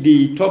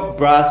 the top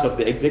brass of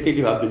the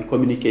executive have been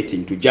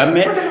communicating to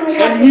Jammeh,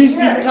 and he's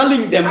been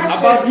telling them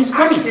about his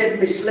coming. I said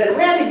misled.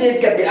 Where did they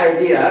get the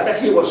idea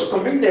that he was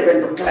coming? They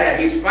went to clear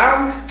his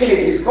farm, clear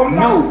his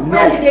compound.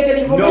 Where did they get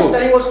information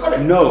that he was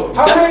coming? No.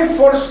 How many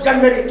false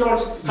Jammeh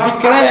returns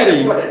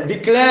declaring. Where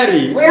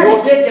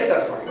did they get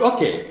that from?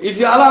 Okay, if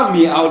you allow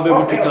me, I'll be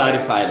able to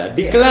clarify that.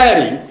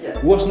 Declaring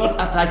was not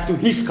attached to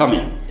his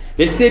coming.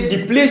 They said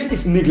the place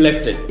is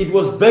neglected. It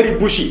was very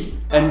bushy,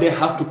 and they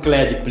have to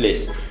clear the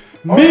place.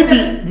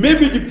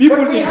 Maybe the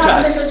people in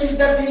charge. Messages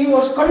that he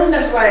was coming,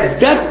 that's why.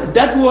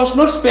 That was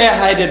not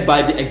spearheaded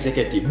by the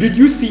executive. Did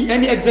you see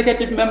any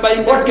executive member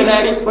in that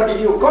clearing? But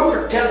you come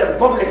to tell the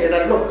public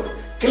that look,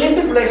 clean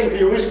the place if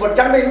you wish, but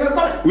Jammeh is not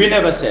coming. We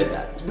never said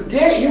that.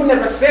 You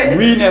never said it.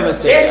 We never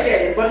said they that.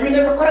 Said it, but you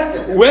never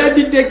corrected it. Where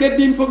did they get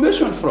the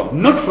information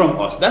from? Not from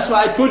us. That's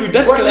why I told you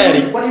that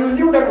clearing. But you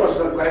knew that was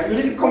not correct. You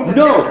didn't come to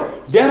tell them.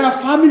 There are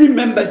family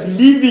members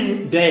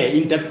living there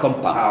in that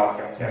compound.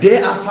 Okay.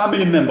 They are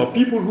family members,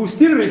 people who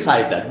still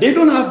reside there. They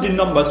don't have the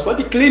numbers for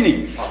the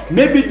cleaning.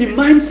 Maybe the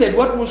mindset,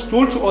 what was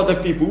told to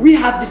other people, we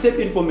had the same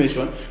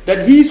information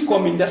that he is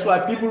coming. That's why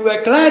people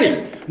were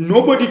clearing.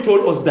 Nobody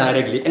told us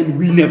directly, and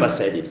we never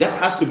said it. That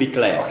has to be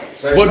clear.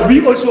 So but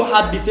we also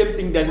had the same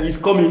thing that he's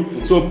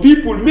coming. So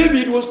people,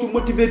 maybe it was to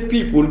motivate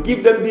people,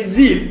 give them the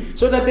zeal,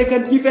 so that they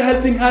can give a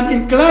helping hand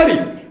in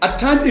clearing. At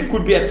times it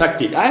could be a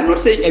tactic. I am not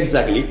saying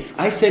exactly.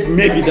 I said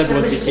maybe that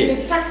was the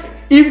case.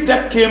 If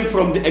that came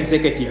from the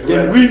executive,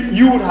 then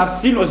you would have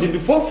seen us in the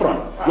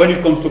forefront when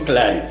it comes to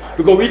clearing.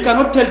 Because we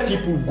cannot tell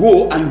people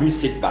go and we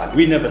sit back.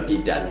 We never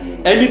did that.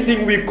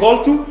 Anything we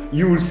call to,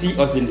 you will see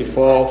us in the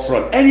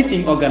forefront.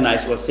 Anything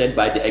organized or said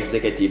by the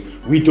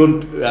executive, we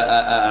don't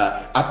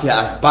appear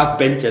as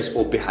backbenchers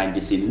or behind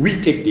the scene.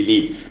 We take the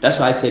lead. That's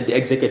why I said the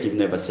executive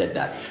never said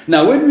that.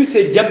 Now, when we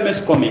say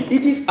Jammeh's coming,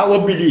 it is our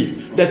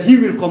belief that he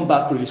will come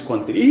back to this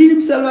country. He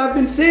himself has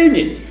been saying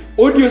it.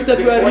 Audios that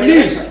were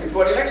released.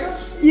 Before the election?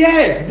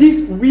 Yes,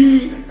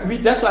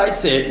 that's why I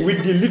said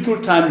with the little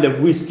time left,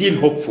 we're still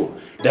hopeful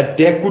that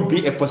there could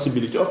be a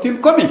possibility of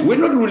him coming. We're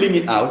not ruling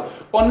it out.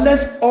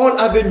 Unless all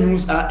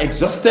avenues are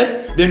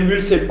exhausted, then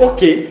we'll say,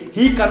 okay,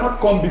 he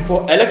cannot come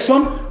before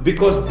election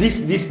because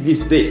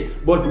this.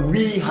 But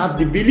we have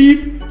the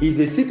belief he's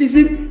a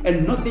citizen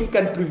and nothing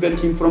can prevent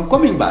him from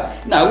coming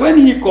back. Now, when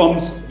he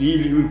comes,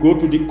 he will go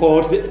to the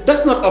courts.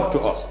 That's not up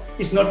to us.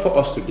 It's not for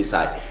us to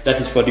decide.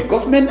 That is for the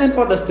government and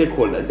other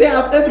stakeholders. They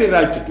have every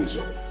right to do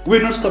so.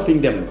 We're not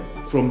stopping them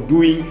from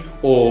doing,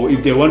 or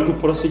if they want to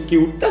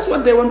prosecute, that's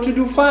what they want to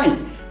do,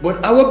 fine.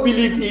 But our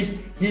belief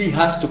is he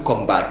has to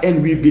come back,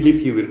 and we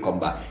believe he will come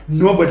back.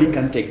 Nobody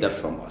can take that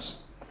from us.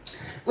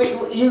 Wait,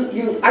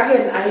 you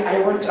again,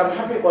 I'm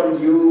happy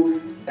on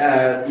you,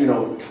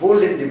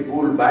 holding the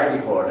bull by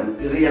the horn and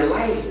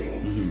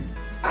realizing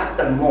at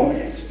the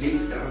moment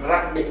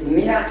the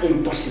near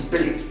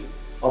impossibility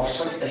of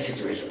such a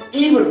situation,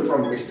 even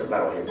from Mr.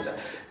 Barrow himself.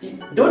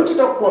 Don't it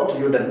occur to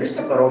you that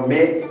Mr. Barrow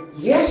may,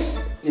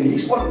 yes, in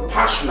his own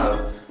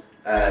personal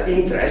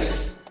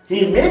interest,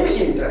 he may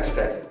be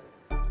interested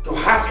to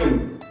have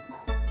him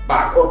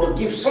back or to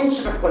give some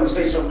sort of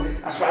concession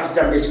as far as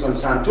Gambia is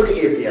concerned to the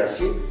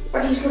APRC,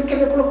 but he's not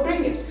capable of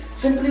doing it.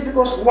 simply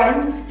because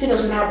one, he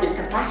doesn't have the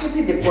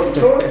capacity, the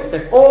control,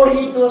 or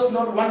he does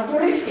not want to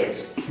risk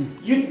it.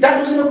 That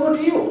doesn't occur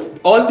to you.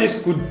 All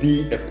this could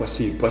be a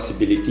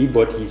possibility,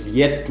 but he's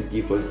yet to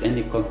give us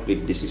any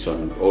concrete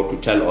decision or to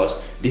tell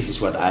us this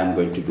is what I'm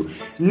going to do.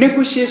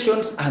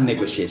 Negotiations are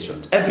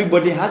negotiations.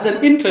 Everybody has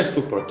an interest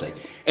to protect.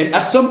 And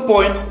at some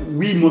point,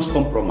 we must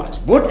compromise.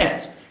 Both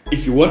ends.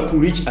 If you want to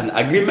reach an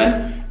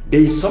agreement, there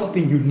is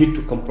something you need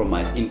to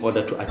compromise in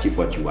order to achieve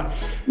what you want.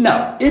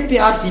 Now,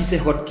 APRC is a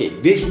hot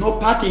cake. There is no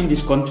party in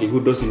this country who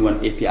doesn't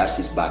want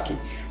APRC's backing.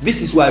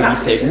 This is why we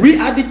say we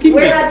are the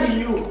kingmakers.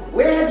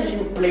 Where do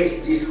you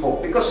place this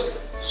hope? Because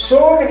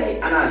so many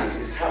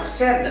analyses have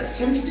said that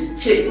since the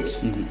change,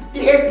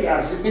 the APRC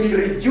has been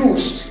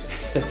reduced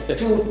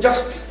to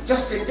just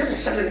a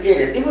certain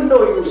area. Even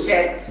though you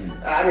said,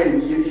 I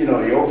mean, you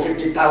know, your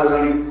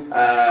 50,000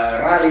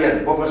 rally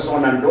and buffer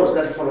zone and those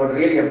that followed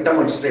really have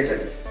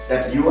demonstrated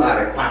that you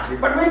are a party.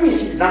 But when we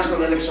see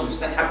national elections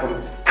that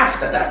happen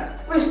after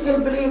that, we still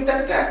believe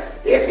that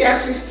the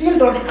APRC still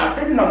don't have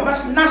the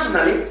numbers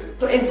nationally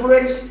to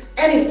influence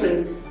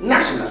anything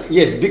nationally.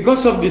 Yes,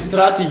 because of the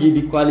strategy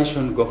the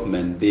coalition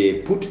government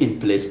they put in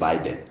place by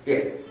then.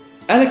 Yeah.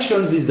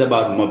 Elections is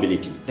about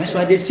mobility. That's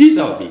why they seize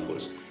our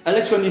vehicles.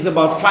 Election is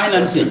about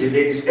financing.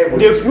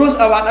 They froze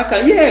our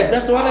account. Yes,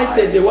 that's what I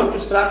said. They want to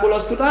strangle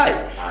us to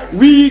die.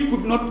 We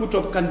could not put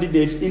up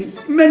candidates in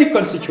many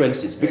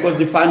constituencies because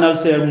the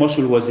financial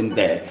muscle wasn't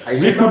there.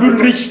 We couldn't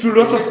reach to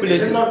lots of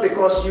places. It's not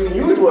because you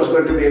knew it was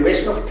going to be a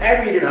waste of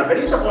time. You didn't have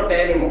any support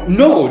there anymore.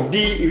 No,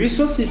 the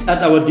resources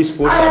at our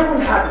disposal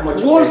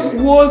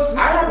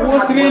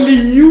was really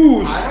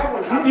used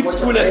to its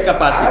fullest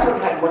capacity. I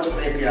haven't had much of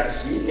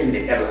APRC in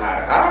the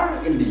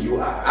LRR, in the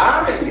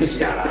URR, in the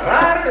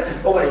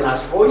CRR over the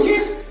last 4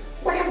 years.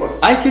 What happened?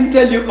 I can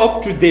tell you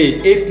up to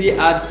date,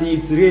 APRC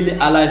is really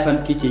alive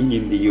and kicking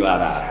in the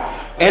URR.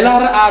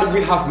 LRR,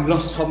 we have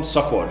lost some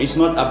support. It's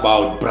not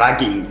about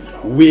bragging.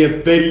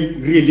 We're very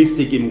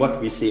realistic in what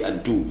we say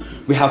and do.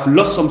 We have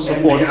lost some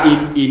support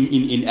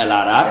in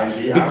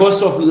LRR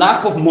because of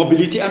lack of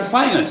mobility and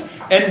finance.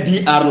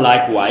 NBR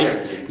likewise.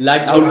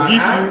 Like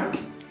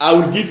I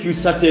will give you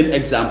certain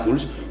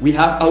examples. We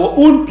have our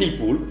own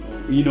people,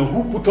 you know,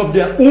 who put up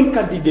their own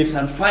candidates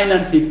and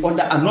finance it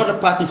under another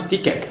party's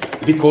ticket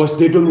because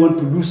they don't want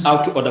to lose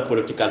out to other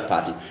political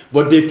parties.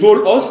 But they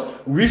told us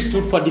we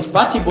stood for this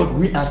party, but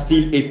we are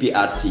still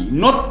APRC.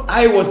 Not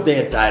I was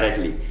there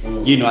directly.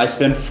 You know, I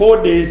spent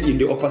 4 days in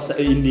the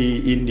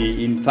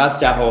in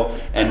Fastjaho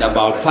and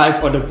about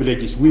 5 other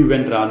villages. We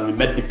went around, we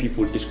met the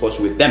people, discussed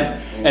with them.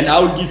 And I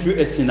will give you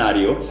a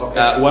scenario.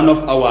 One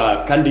of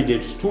our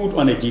candidates stood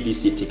on a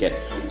GDC ticket.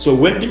 So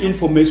when the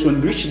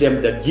information reached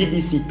them that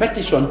GDC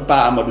petitioned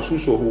Pa Amadou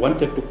Suso, who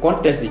wanted to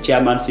contest the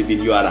chairmanship in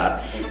URR,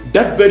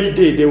 that very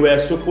day they were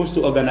supposed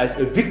to organize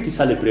a victory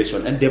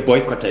celebration and they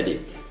boycotted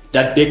it.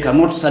 That they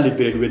cannot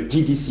celebrate when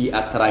GDC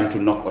are trying to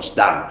knock us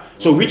down.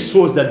 So which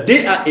shows that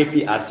they are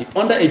APRC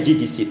under a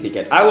GDC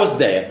ticket. I was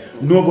there,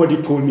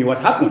 nobody told me what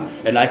happened.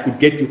 And I could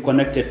get you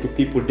connected to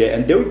people there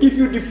and they will give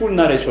you the full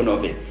narration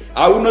of it.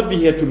 I will not be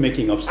here to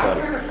making up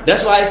stories.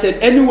 That's why I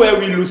said anywhere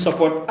we lose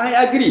support,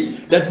 I agree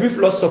that we've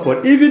lost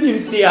support. Even in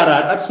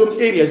CRR, at some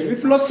areas,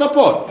 we've lost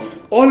support.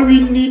 All we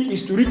need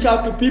is to reach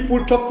out to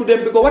people, talk to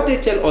them, because what they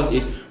tell us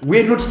is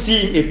we're not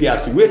seeing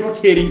APRC, we're not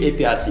hearing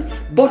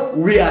APRC, but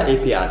we are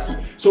APRC.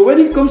 So when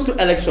it comes to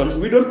elections,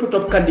 we don't put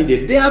up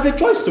candidates. They have a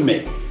choice to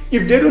make.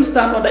 If they don't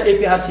stand on the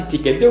APRC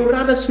ticket, they would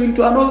rather swing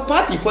to another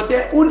party for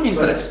their own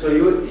interest. So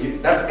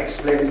that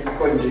explains,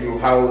 according to you,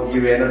 how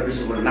you were not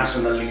visible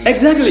nationally.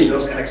 Exactly.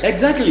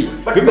 Exactly.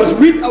 But because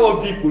with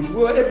our vehicles, we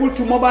were able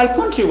to mobile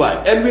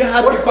countrywide, and we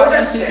had the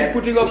financing to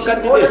putting up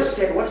candidates.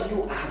 What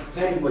you are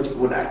very much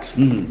good at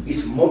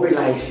is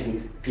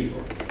mobilizing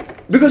people.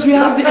 Because we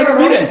have the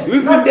experience.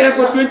 We've been there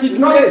for 22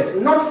 years.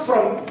 Not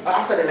from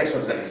after the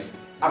elections, that is.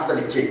 After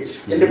the change.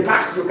 In the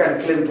past, you can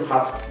claim to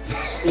have,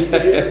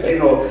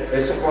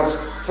 support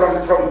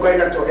from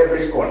corner to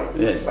every corner.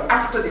 Yes. But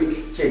after the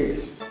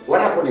changes,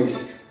 what happened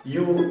is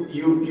you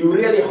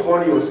really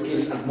hone your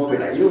skills and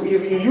mobilize. You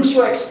use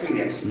your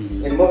experience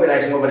in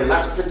mobilizing over the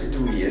last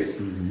 22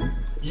 years.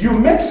 You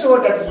make sure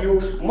that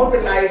you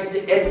mobilize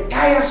the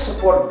entire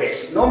support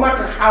base, no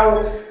matter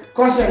how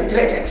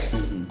concentrated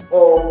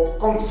or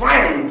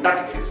confined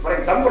that is. For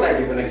example, I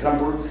give an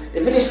example.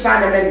 If it is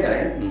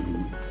Sanementare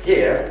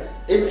here,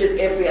 if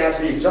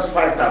APRC is just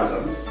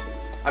 5,000,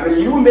 I mean,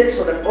 you make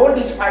sure that all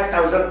these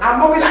 5,000 are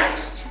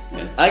mobilized.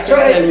 Yes, I can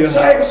tell you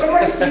so how. If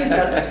somebody sees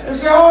that, you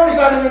say, oh, these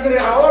are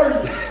all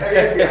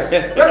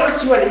APRC. But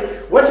actually,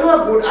 what you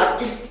are good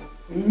at is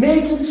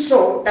making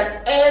sure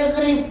that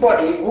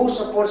everybody who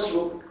supports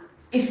you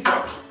is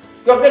out.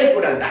 You're very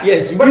good at that.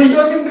 Yes, but it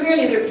doesn't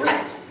really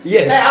reflect.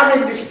 Yes. I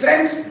mean, the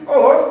strength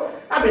or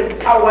I mean,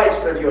 how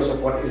widespread your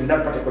support is in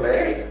that particular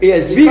area.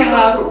 Yes, we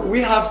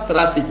have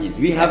strategies,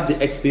 we have the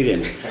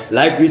experience.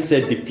 Like we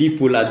said, the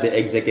people at the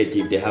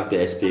executive, they have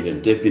the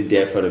experience. They've been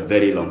there for a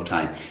very long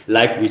time.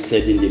 Like we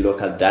said in the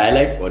local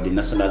dialect or the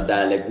national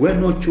dialect, we're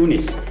not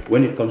Tunis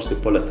when it comes to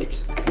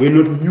politics. We're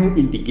not new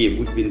in the game.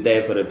 We've been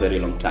there for a very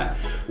long time.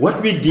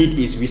 What we did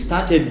is we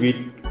started with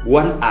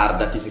 1R,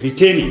 that is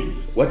retaining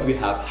what we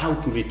have, how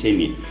to retain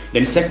it.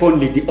 Then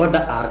secondly, the other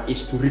R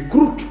is to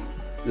recruit,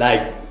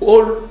 like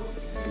all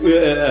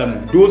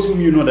those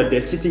whom you know that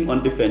they're sitting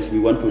on the fence, we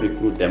want to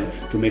recruit them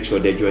to make sure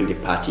they join the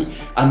party.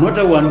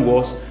 Another one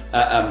was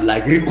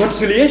like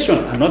reconciliation,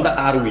 another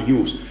R we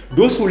use.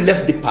 Those who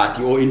left the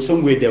party or in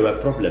some way there were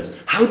problems,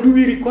 how do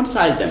we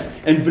reconcile them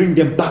and bring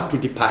them back to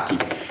the party?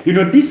 You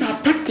know, these are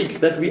tactics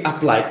that we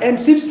applied, and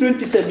since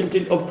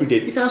 2017 up to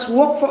date, it has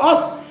worked for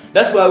us.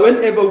 That's why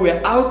whenever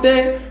we're out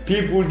there,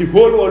 people, the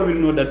whole world will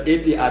know that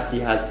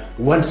APRC has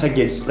once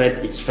again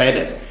spread its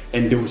feathers,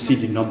 and they will see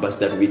the numbers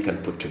that we can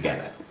put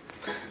together.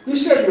 You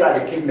said you are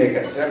the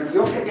kingmaker, sir.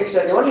 Your critics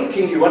are the only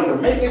king you want to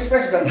make is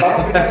President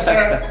Barrow, because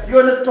you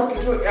are not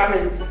talking to, I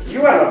mean,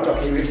 you are not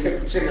talking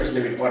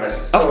seriously with others.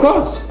 So.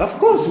 Of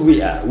course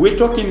we are. We're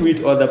talking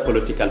with other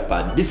political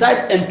parties.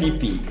 Besides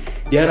NPP,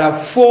 there are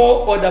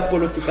 4 other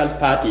political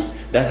parties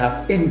that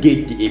have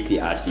engaged the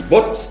APRC,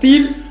 but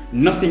still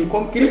nothing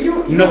concrete,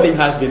 nothing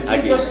has been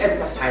agreed. You just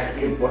emphasize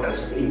the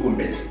importance of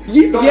incumbency.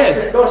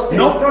 Yes.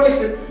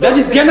 That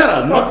is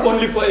general, not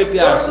only for APRC.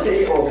 Those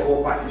 3 or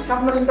 4 parties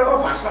have not in the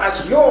offer. As far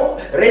as your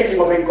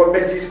rating of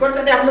incumbency is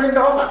concerned, they have not in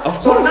the offer. Of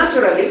course. So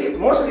naturally,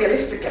 most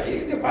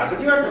realistically, the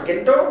person you are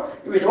talking to,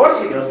 with all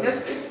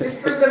seriousness, is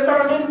President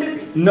Barrow and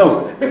NPP.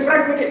 No. Be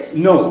frank with it.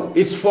 No,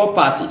 it's 4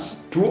 parties.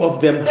 2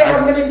 of them they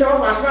have not in the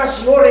offer. As far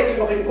as your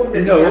rating of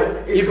incumbency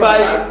is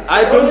concerned,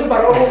 I don't.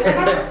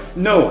 Barrow.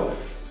 No.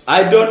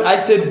 I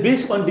said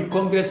based on the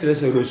Congress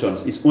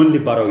resolutions, it's only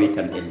Barrow we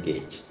can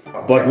engage.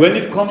 Okay. But when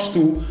it comes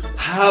to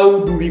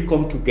how do we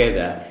come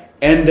together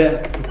and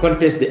to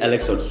contest the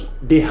elections,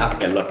 they have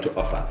a lot to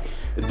offer.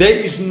 There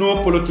is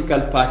no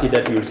political party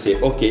that will say,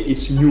 okay,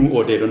 it's new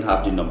or they don't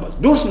have the numbers.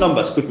 Those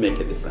numbers could make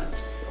a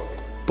difference.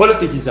 Okay.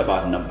 Politics is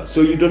about numbers,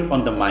 so you don't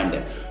undermine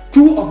them.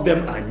 2 of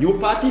them are new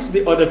parties,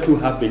 the other 2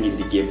 have been in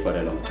the game for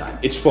a long time.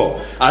 It's 4.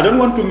 I don't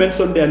want to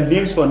mention their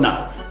names for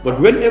now, but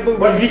whenever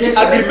we reach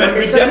agreement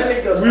with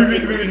them,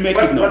 we will make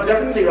it known. But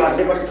definitely you are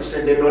liberty to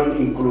say they don't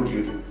include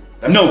you.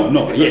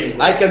 No, yes.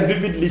 I can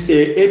vividly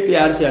say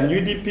APRC and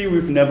UDP,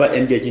 we've never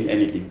engaged in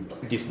any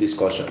this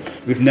discussion.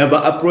 We've never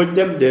approached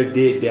them,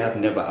 they have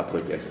never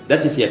approached us.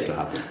 That is yet to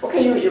happen.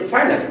 Okay,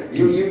 finally,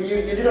 you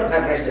did not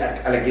address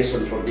the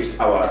allegation from this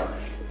hour.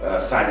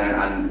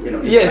 And you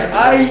know, yes,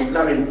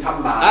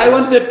 I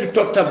wanted to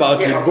talk about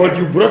it, okay. But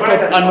you brought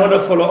up another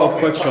follow-up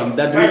question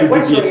that really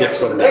deviated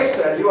from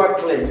that. You are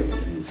claiming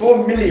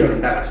 $4 million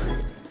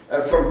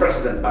from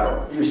President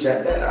Barrow. You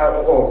said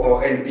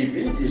or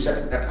NPP. You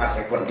said that as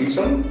a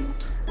condition,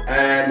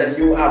 and that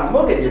you are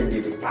mortgaging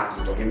the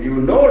party to him.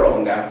 You no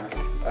longer,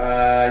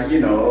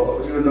 you're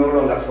no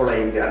longer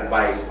following the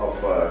advice of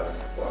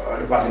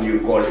the person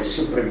you call a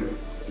supreme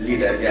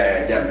leader,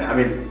 Gambia. I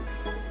mean.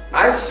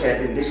 I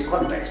said in this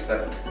context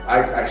that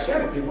I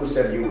said, people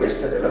said you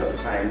wasted a lot of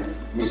time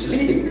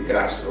misleading the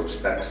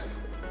grassroots that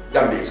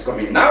Gambia is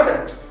coming. Now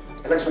that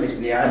election is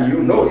near and you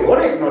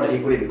always know that he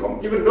couldn't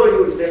come, even though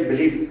you still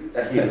believe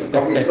that he will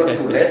come, it's not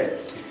too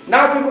late.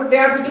 Now they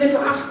are beginning to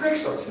ask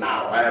questions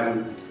now.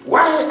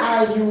 Why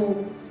are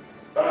you,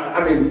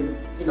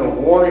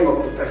 warming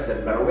up to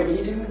President Barrow when he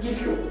didn't give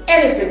you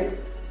anything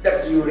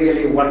that you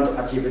really want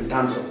to achieve in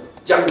terms of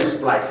Gambia's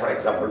plight, for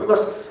example?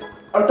 Because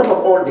on top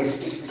of all this,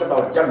 it's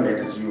about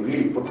Gambia that you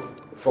really put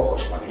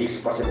focus on his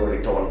possible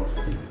return,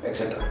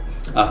 etc.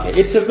 Okay,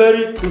 it's a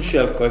very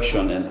crucial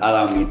question, and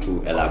allow me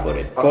to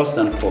elaborate. Okay. First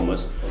and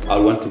foremost, I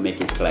want to make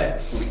it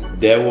clear.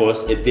 There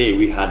was a day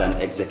we had an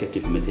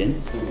executive meeting.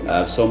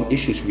 Some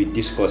issues we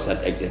discussed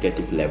at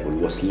executive level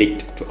was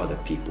leaked to other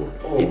people.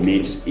 Okay. It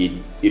means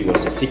it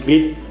was a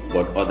secret,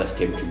 but others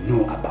came to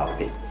know about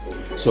it.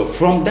 Okay. So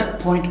from that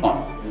point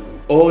on,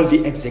 all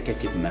the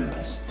executive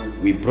members,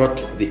 we brought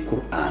the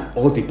Quran,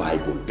 all the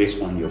Bible,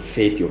 based on your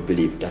faith, your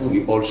belief, that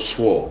we all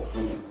swore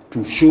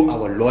to show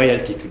our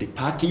loyalty to the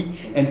party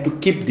and to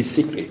keep the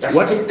secret.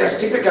 That's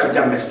typical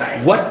Gambia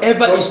style.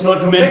 Whatever is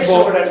not meant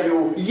for.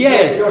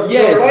 Yes.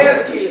 Your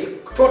loyalty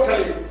is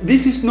totally.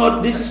 This is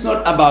not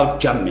about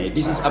Jammeh.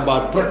 This is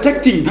about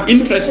protecting the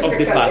interests of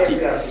the party.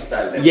 APRC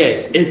style,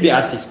 yes,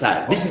 APRC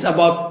style. This is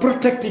about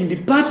protecting the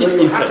party's interests.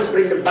 So you have to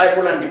bring the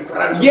Bible and the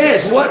Quran.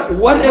 Yes,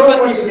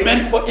 whatever is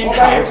meant for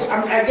in-house.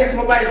 I guess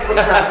mobile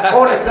phones are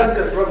all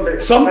exempted from the.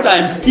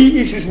 Sometimes key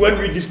issues when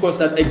we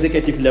discuss at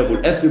executive level,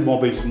 every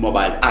mobile is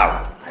mobile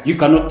out. You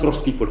cannot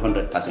trust people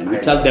 100%. We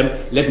tell them,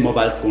 let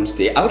mobile phones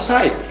stay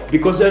outside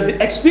because of the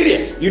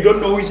experience. You don't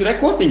know who is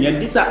recording,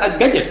 and these are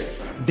gadgets.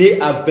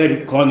 They are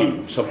very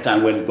cunning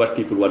sometimes when what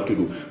people want to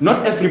do.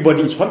 Not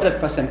everybody is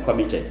 100%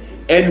 committed.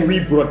 And we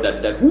brought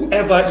that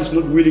whoever is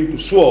not willing to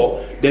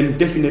swear, then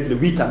definitely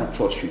we cannot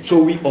trust you.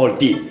 So we all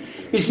did.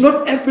 It's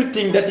not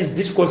everything that is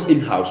discussed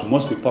in-house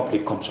must be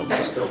public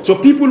consumption. So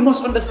people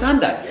must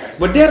understand that. Yes.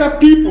 But there are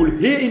people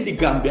here in the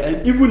Gambia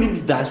and even in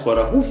the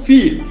diaspora who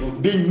feel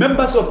being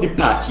members of the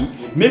party,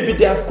 maybe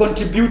they have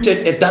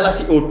contributed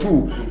 $1 or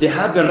 $2. They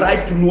have the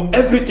right to know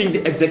everything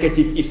the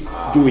executive is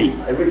doing.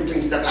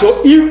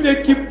 So if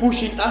they keep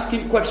pushing,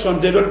 asking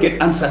questions, they don't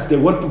get answers. They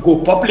want to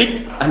go public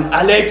and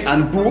allege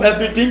and do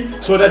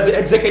everything so that the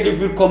executive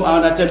will come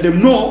out and tell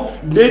them, no,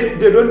 they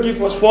don't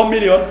give us 4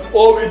 million,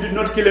 or we did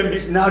not kill them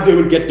this. Now they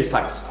will get the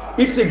facts.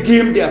 It's a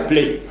game they are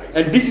playing.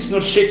 And this is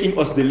not shaking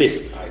us the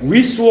list.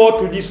 We swore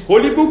to these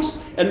holy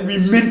books and we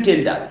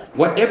maintain that.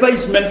 Whatever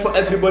is meant for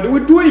everybody,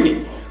 we're doing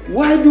it.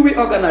 Why do we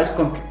organize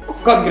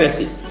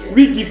congresses?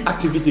 We give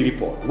activity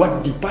report,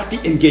 what the party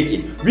engage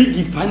in. We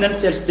give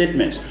financial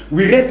statements.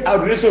 We read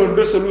out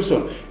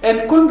resolution.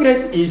 And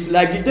Congress is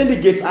like the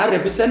delegates are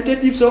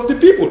representatives of the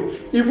people.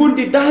 Even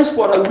the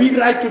diaspora, we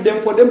write to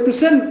them for them to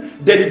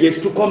send delegates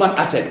to come and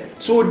attend.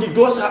 So the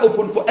doors are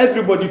open for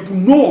everybody to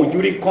know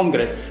during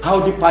Congress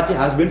how the party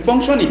has been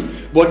functioning.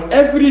 But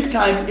every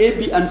time A,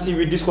 B, and C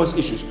we discuss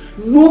issues,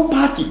 no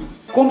party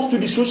comes to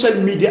the social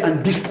media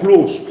and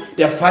disclose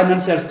their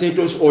financial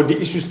status or the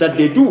issues that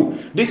they do.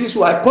 This is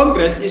why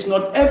Congress is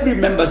not every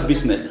member's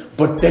business,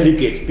 but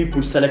delegates,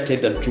 people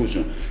selected and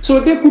chosen. So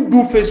they could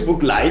do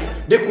Facebook Live,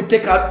 they could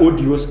take out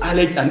audios,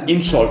 allege and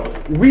insult.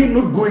 We're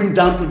not going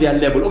down to their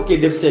level. Okay,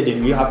 they've said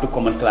it, we have to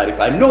come and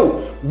clarify.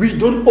 No, we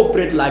don't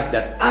operate like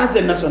that as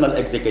a national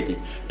executive.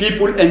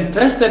 People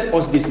entrusted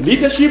us this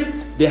leadership.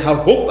 They have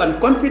hope and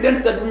confidence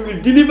that we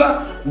will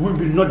deliver. We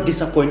will not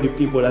disappoint the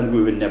people and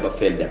we will never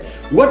fail them.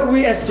 What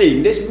we are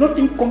saying, there's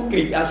nothing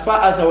concrete as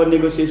far as our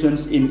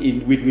negotiations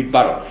with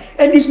Barrow.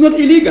 And it's not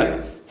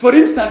illegal. For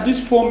instance,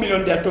 this 4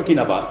 million they are talking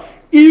about,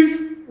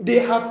 if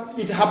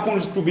it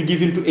happens to be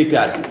given to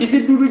APRC, is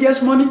it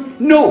Duduja's money?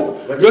 No.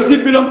 Does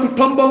it belong to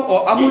Tombong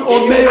or Amul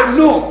or Mayor?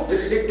 No.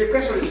 The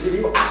question is, did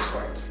you ask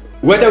for it?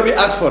 Whether we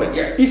ask for it?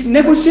 Yes. It's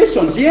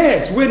negotiations.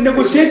 Yes, we're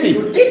negotiating.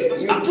 You did.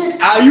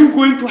 Are you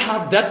going to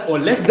have that or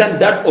less than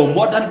that or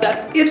more than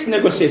that? It's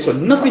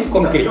negotiation, nothing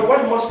concrete. You know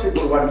what most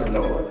people want to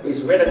know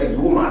is whether the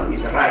woman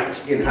is right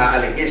in her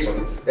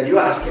allegation that you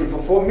are asking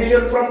for 4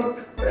 million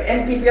from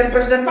NPP and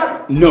President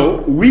Barrow.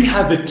 No, we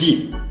have a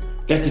team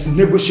that is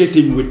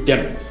negotiating with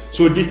them.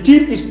 So the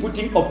team is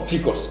putting up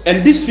figures,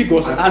 and these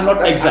figures are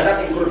not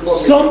exact.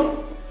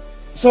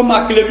 Some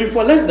are claiming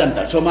for less than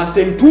that. Some are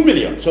saying 2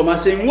 million. Some are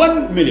saying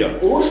 1 million.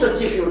 Who should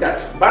give you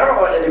that, Barrow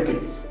or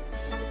NPP?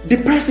 The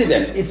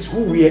president is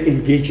who we are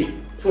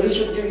engaging. So he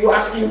should give you,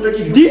 asking him to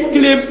give you. These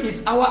claims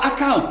is our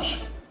account.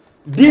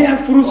 They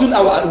have frozen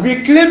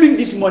we're claiming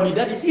this money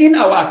that is in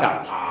our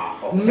account.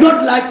 Okay.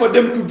 Not like for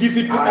them to give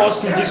it to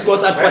us to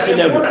discuss at party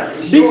level.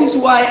 This is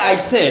why I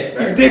said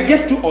if they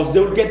get to us, they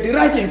will get the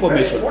right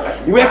information.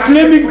 We are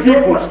claiming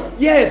vehicles.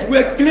 Yes, we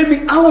are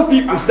claiming our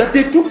vehicles that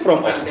they took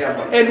from us.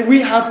 And we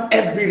have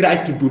every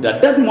right to do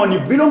that. That money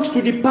belongs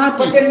to the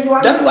party.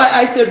 That's why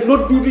I said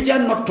not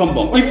Duduja, not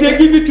Tombong. If they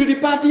give it to the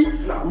party,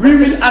 we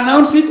will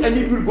announce it and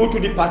it will go to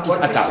the party's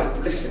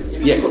account. Listen,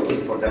 if you're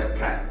looking for that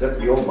kind,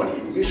 that your money,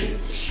 you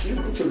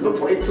should look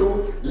for it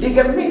through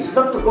legal means,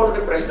 not to go to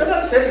the president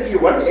and say, if you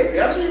want the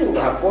APRC, you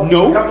have 4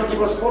 million. You have to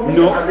give us 4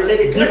 million.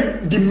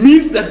 No, the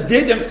means that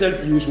they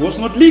themselves used was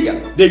not legal.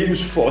 They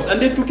used force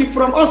and they took it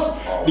from us.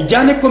 The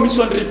Janet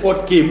Commission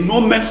report came,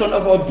 no mention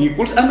of our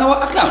vehicles and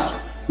our accounts,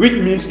 which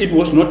means it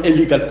was not a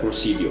legal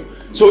procedure.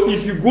 So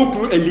if you go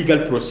through a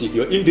legal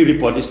procedure, in the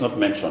report is not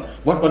mentioned.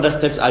 What other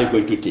steps are you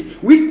going to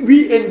take?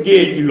 We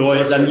engage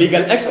lawyers and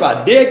legal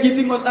experts. They are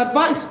giving us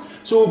advice.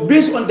 So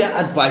based on their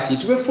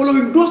advices, we're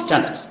following those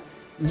channels.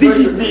 So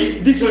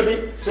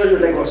you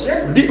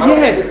negotiate?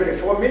 Yes,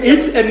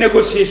 it's a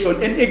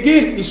negotiation, and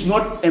again, it's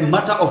not a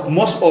matter of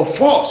must or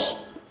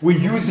force. We're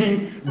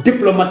using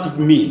diplomatic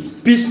means,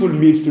 peaceful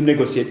means to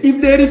negotiate.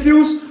 If they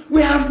refuse,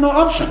 we have no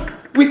option.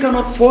 We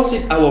cannot force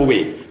it our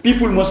way.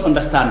 People must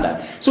understand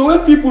that. So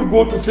when people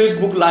go to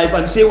Facebook Live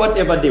and say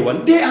whatever they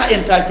want, they are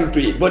entitled to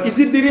it. But is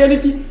it the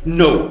reality?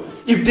 No.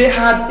 If they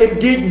had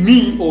engaged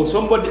me or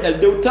somebody else,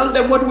 they would tell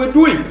them what we're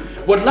doing.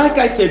 But like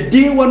I said,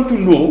 they want to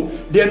know.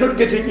 They're not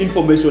getting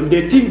information.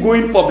 They think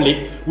going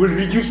public will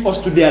reduce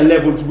us to their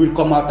levels. We'll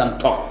come out and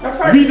talk.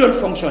 We don't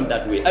function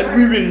that way, and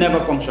we will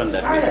never function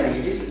that way.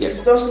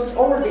 This doesn't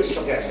already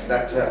suggest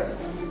that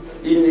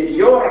in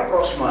your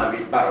approachment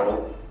with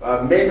Barrow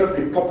may not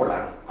be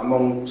popular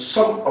among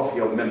some of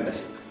your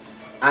members.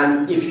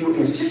 And if you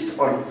insist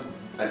on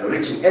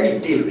reaching any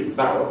deal with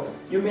Barrow,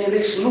 you may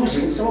risk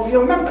losing some of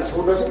your members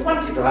who doesn't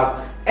want you to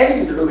have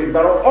anything to do with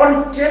Barrow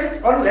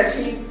unless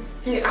he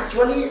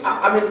actually,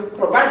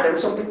 provide them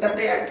something that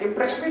they are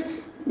impressed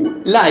with.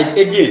 Like,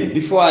 again,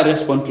 before I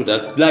respond to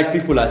that, like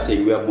people are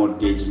saying we are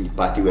mortgaging the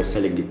party, we're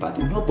selling the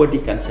party. Nobody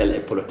can sell a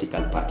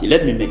political party.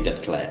 Let me make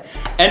that clear.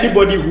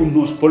 Anybody who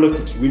knows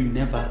politics will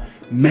never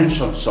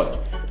mention such.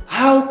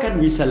 How can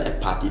we sell a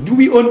party? Do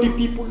we own the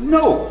people?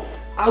 No.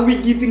 Are we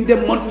giving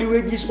them monthly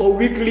wages or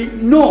weekly?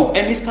 No.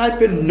 Any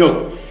stipend?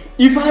 No.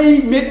 If I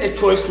made a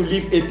choice to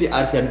leave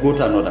APRC and go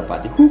to another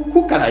party,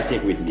 who can I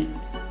take with me?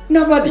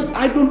 Nobody.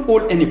 I don't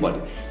own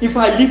anybody. If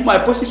I leave my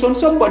position,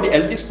 somebody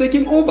else is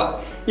taking over.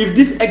 If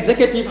this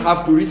executive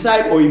have to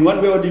resign or in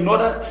one way or the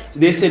other,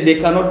 they say they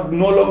cannot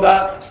no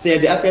longer steer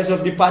the affairs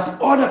of the party,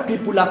 other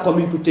people are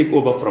coming to take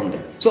over from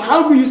them. So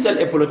how do you sell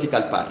a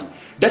political party?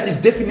 That is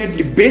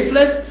definitely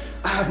baseless.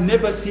 I have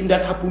never seen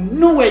that happen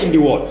nowhere in the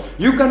world.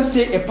 You can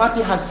say a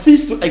party has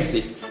ceased to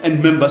exist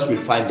and members will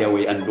find their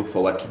way and look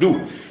for what to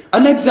do.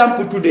 An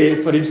example today,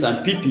 for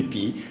instance,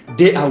 PPP,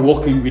 they are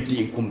working with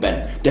the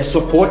incumbent. They're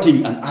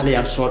supporting an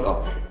alliance sort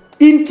of.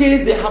 In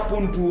case they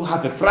happen to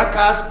have a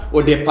fracas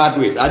or they part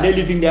ways, are they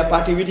leaving their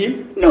party with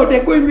him? No,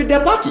 they're going with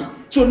their party.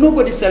 So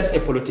nobody sells a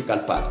political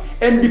party.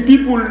 And the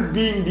people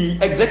being the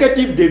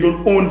executive, they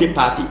don't own the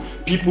party.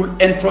 People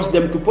entrust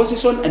them to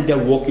position and they're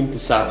working to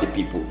serve the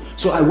people.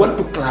 So I want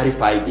to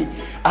clarify the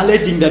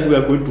alleging that we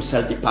are going to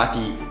sell the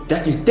party,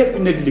 that is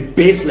definitely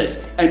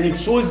baseless. And it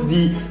shows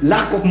the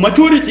lack of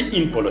maturity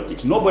in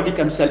politics. Nobody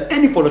can sell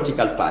any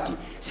political party.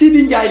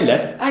 Sidinjai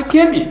left, I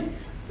came in.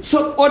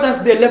 So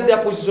others, they left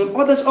their position,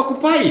 others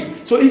occupy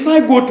it. So if I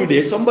go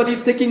today, somebody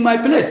is taking my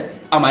place.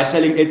 Am I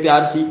selling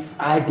APRC?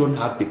 I don't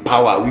have the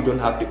power. We don't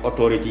have the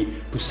authority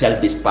to sell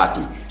this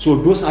party. So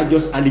those are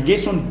just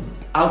allegations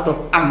out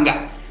of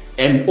anger.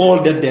 And all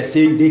that they're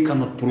saying, they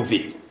cannot prove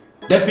it.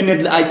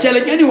 Definitely, I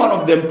challenge any one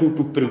of them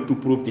to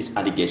prove this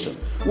allegation.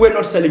 We're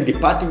not selling the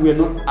party. We're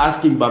not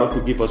asking Barrow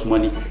to give us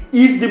money.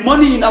 It's the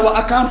money in our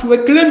accounts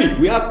we're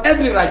claiming. We have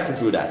every right to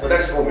do that. So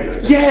that's 4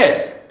 million.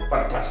 Yes.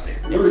 Fantastic.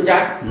 You,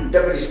 Jack,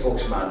 Deputy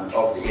Spokesman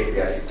of the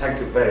APRC, thank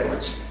you very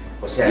much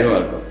for sharing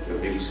your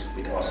views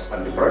with us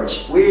on the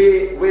brunch.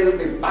 We will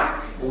be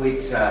back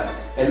with a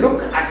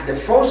look at the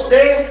first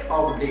day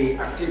of the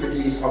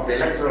activities of the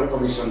Electoral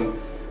Commission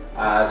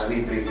as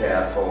we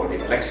prepare for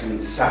the election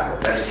cycle,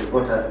 that is the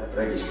voter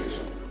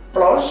registration.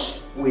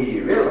 Plus, we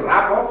will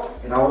wrap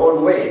up in our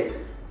own way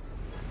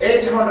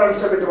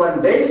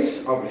 871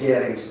 days of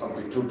hearings of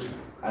the Truth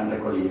and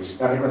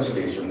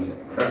Reconciliation,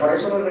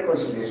 Reparation and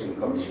Reconciliation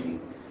Commission.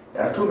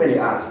 There are too many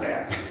R's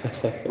there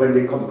when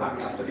we come back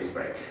after this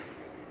break.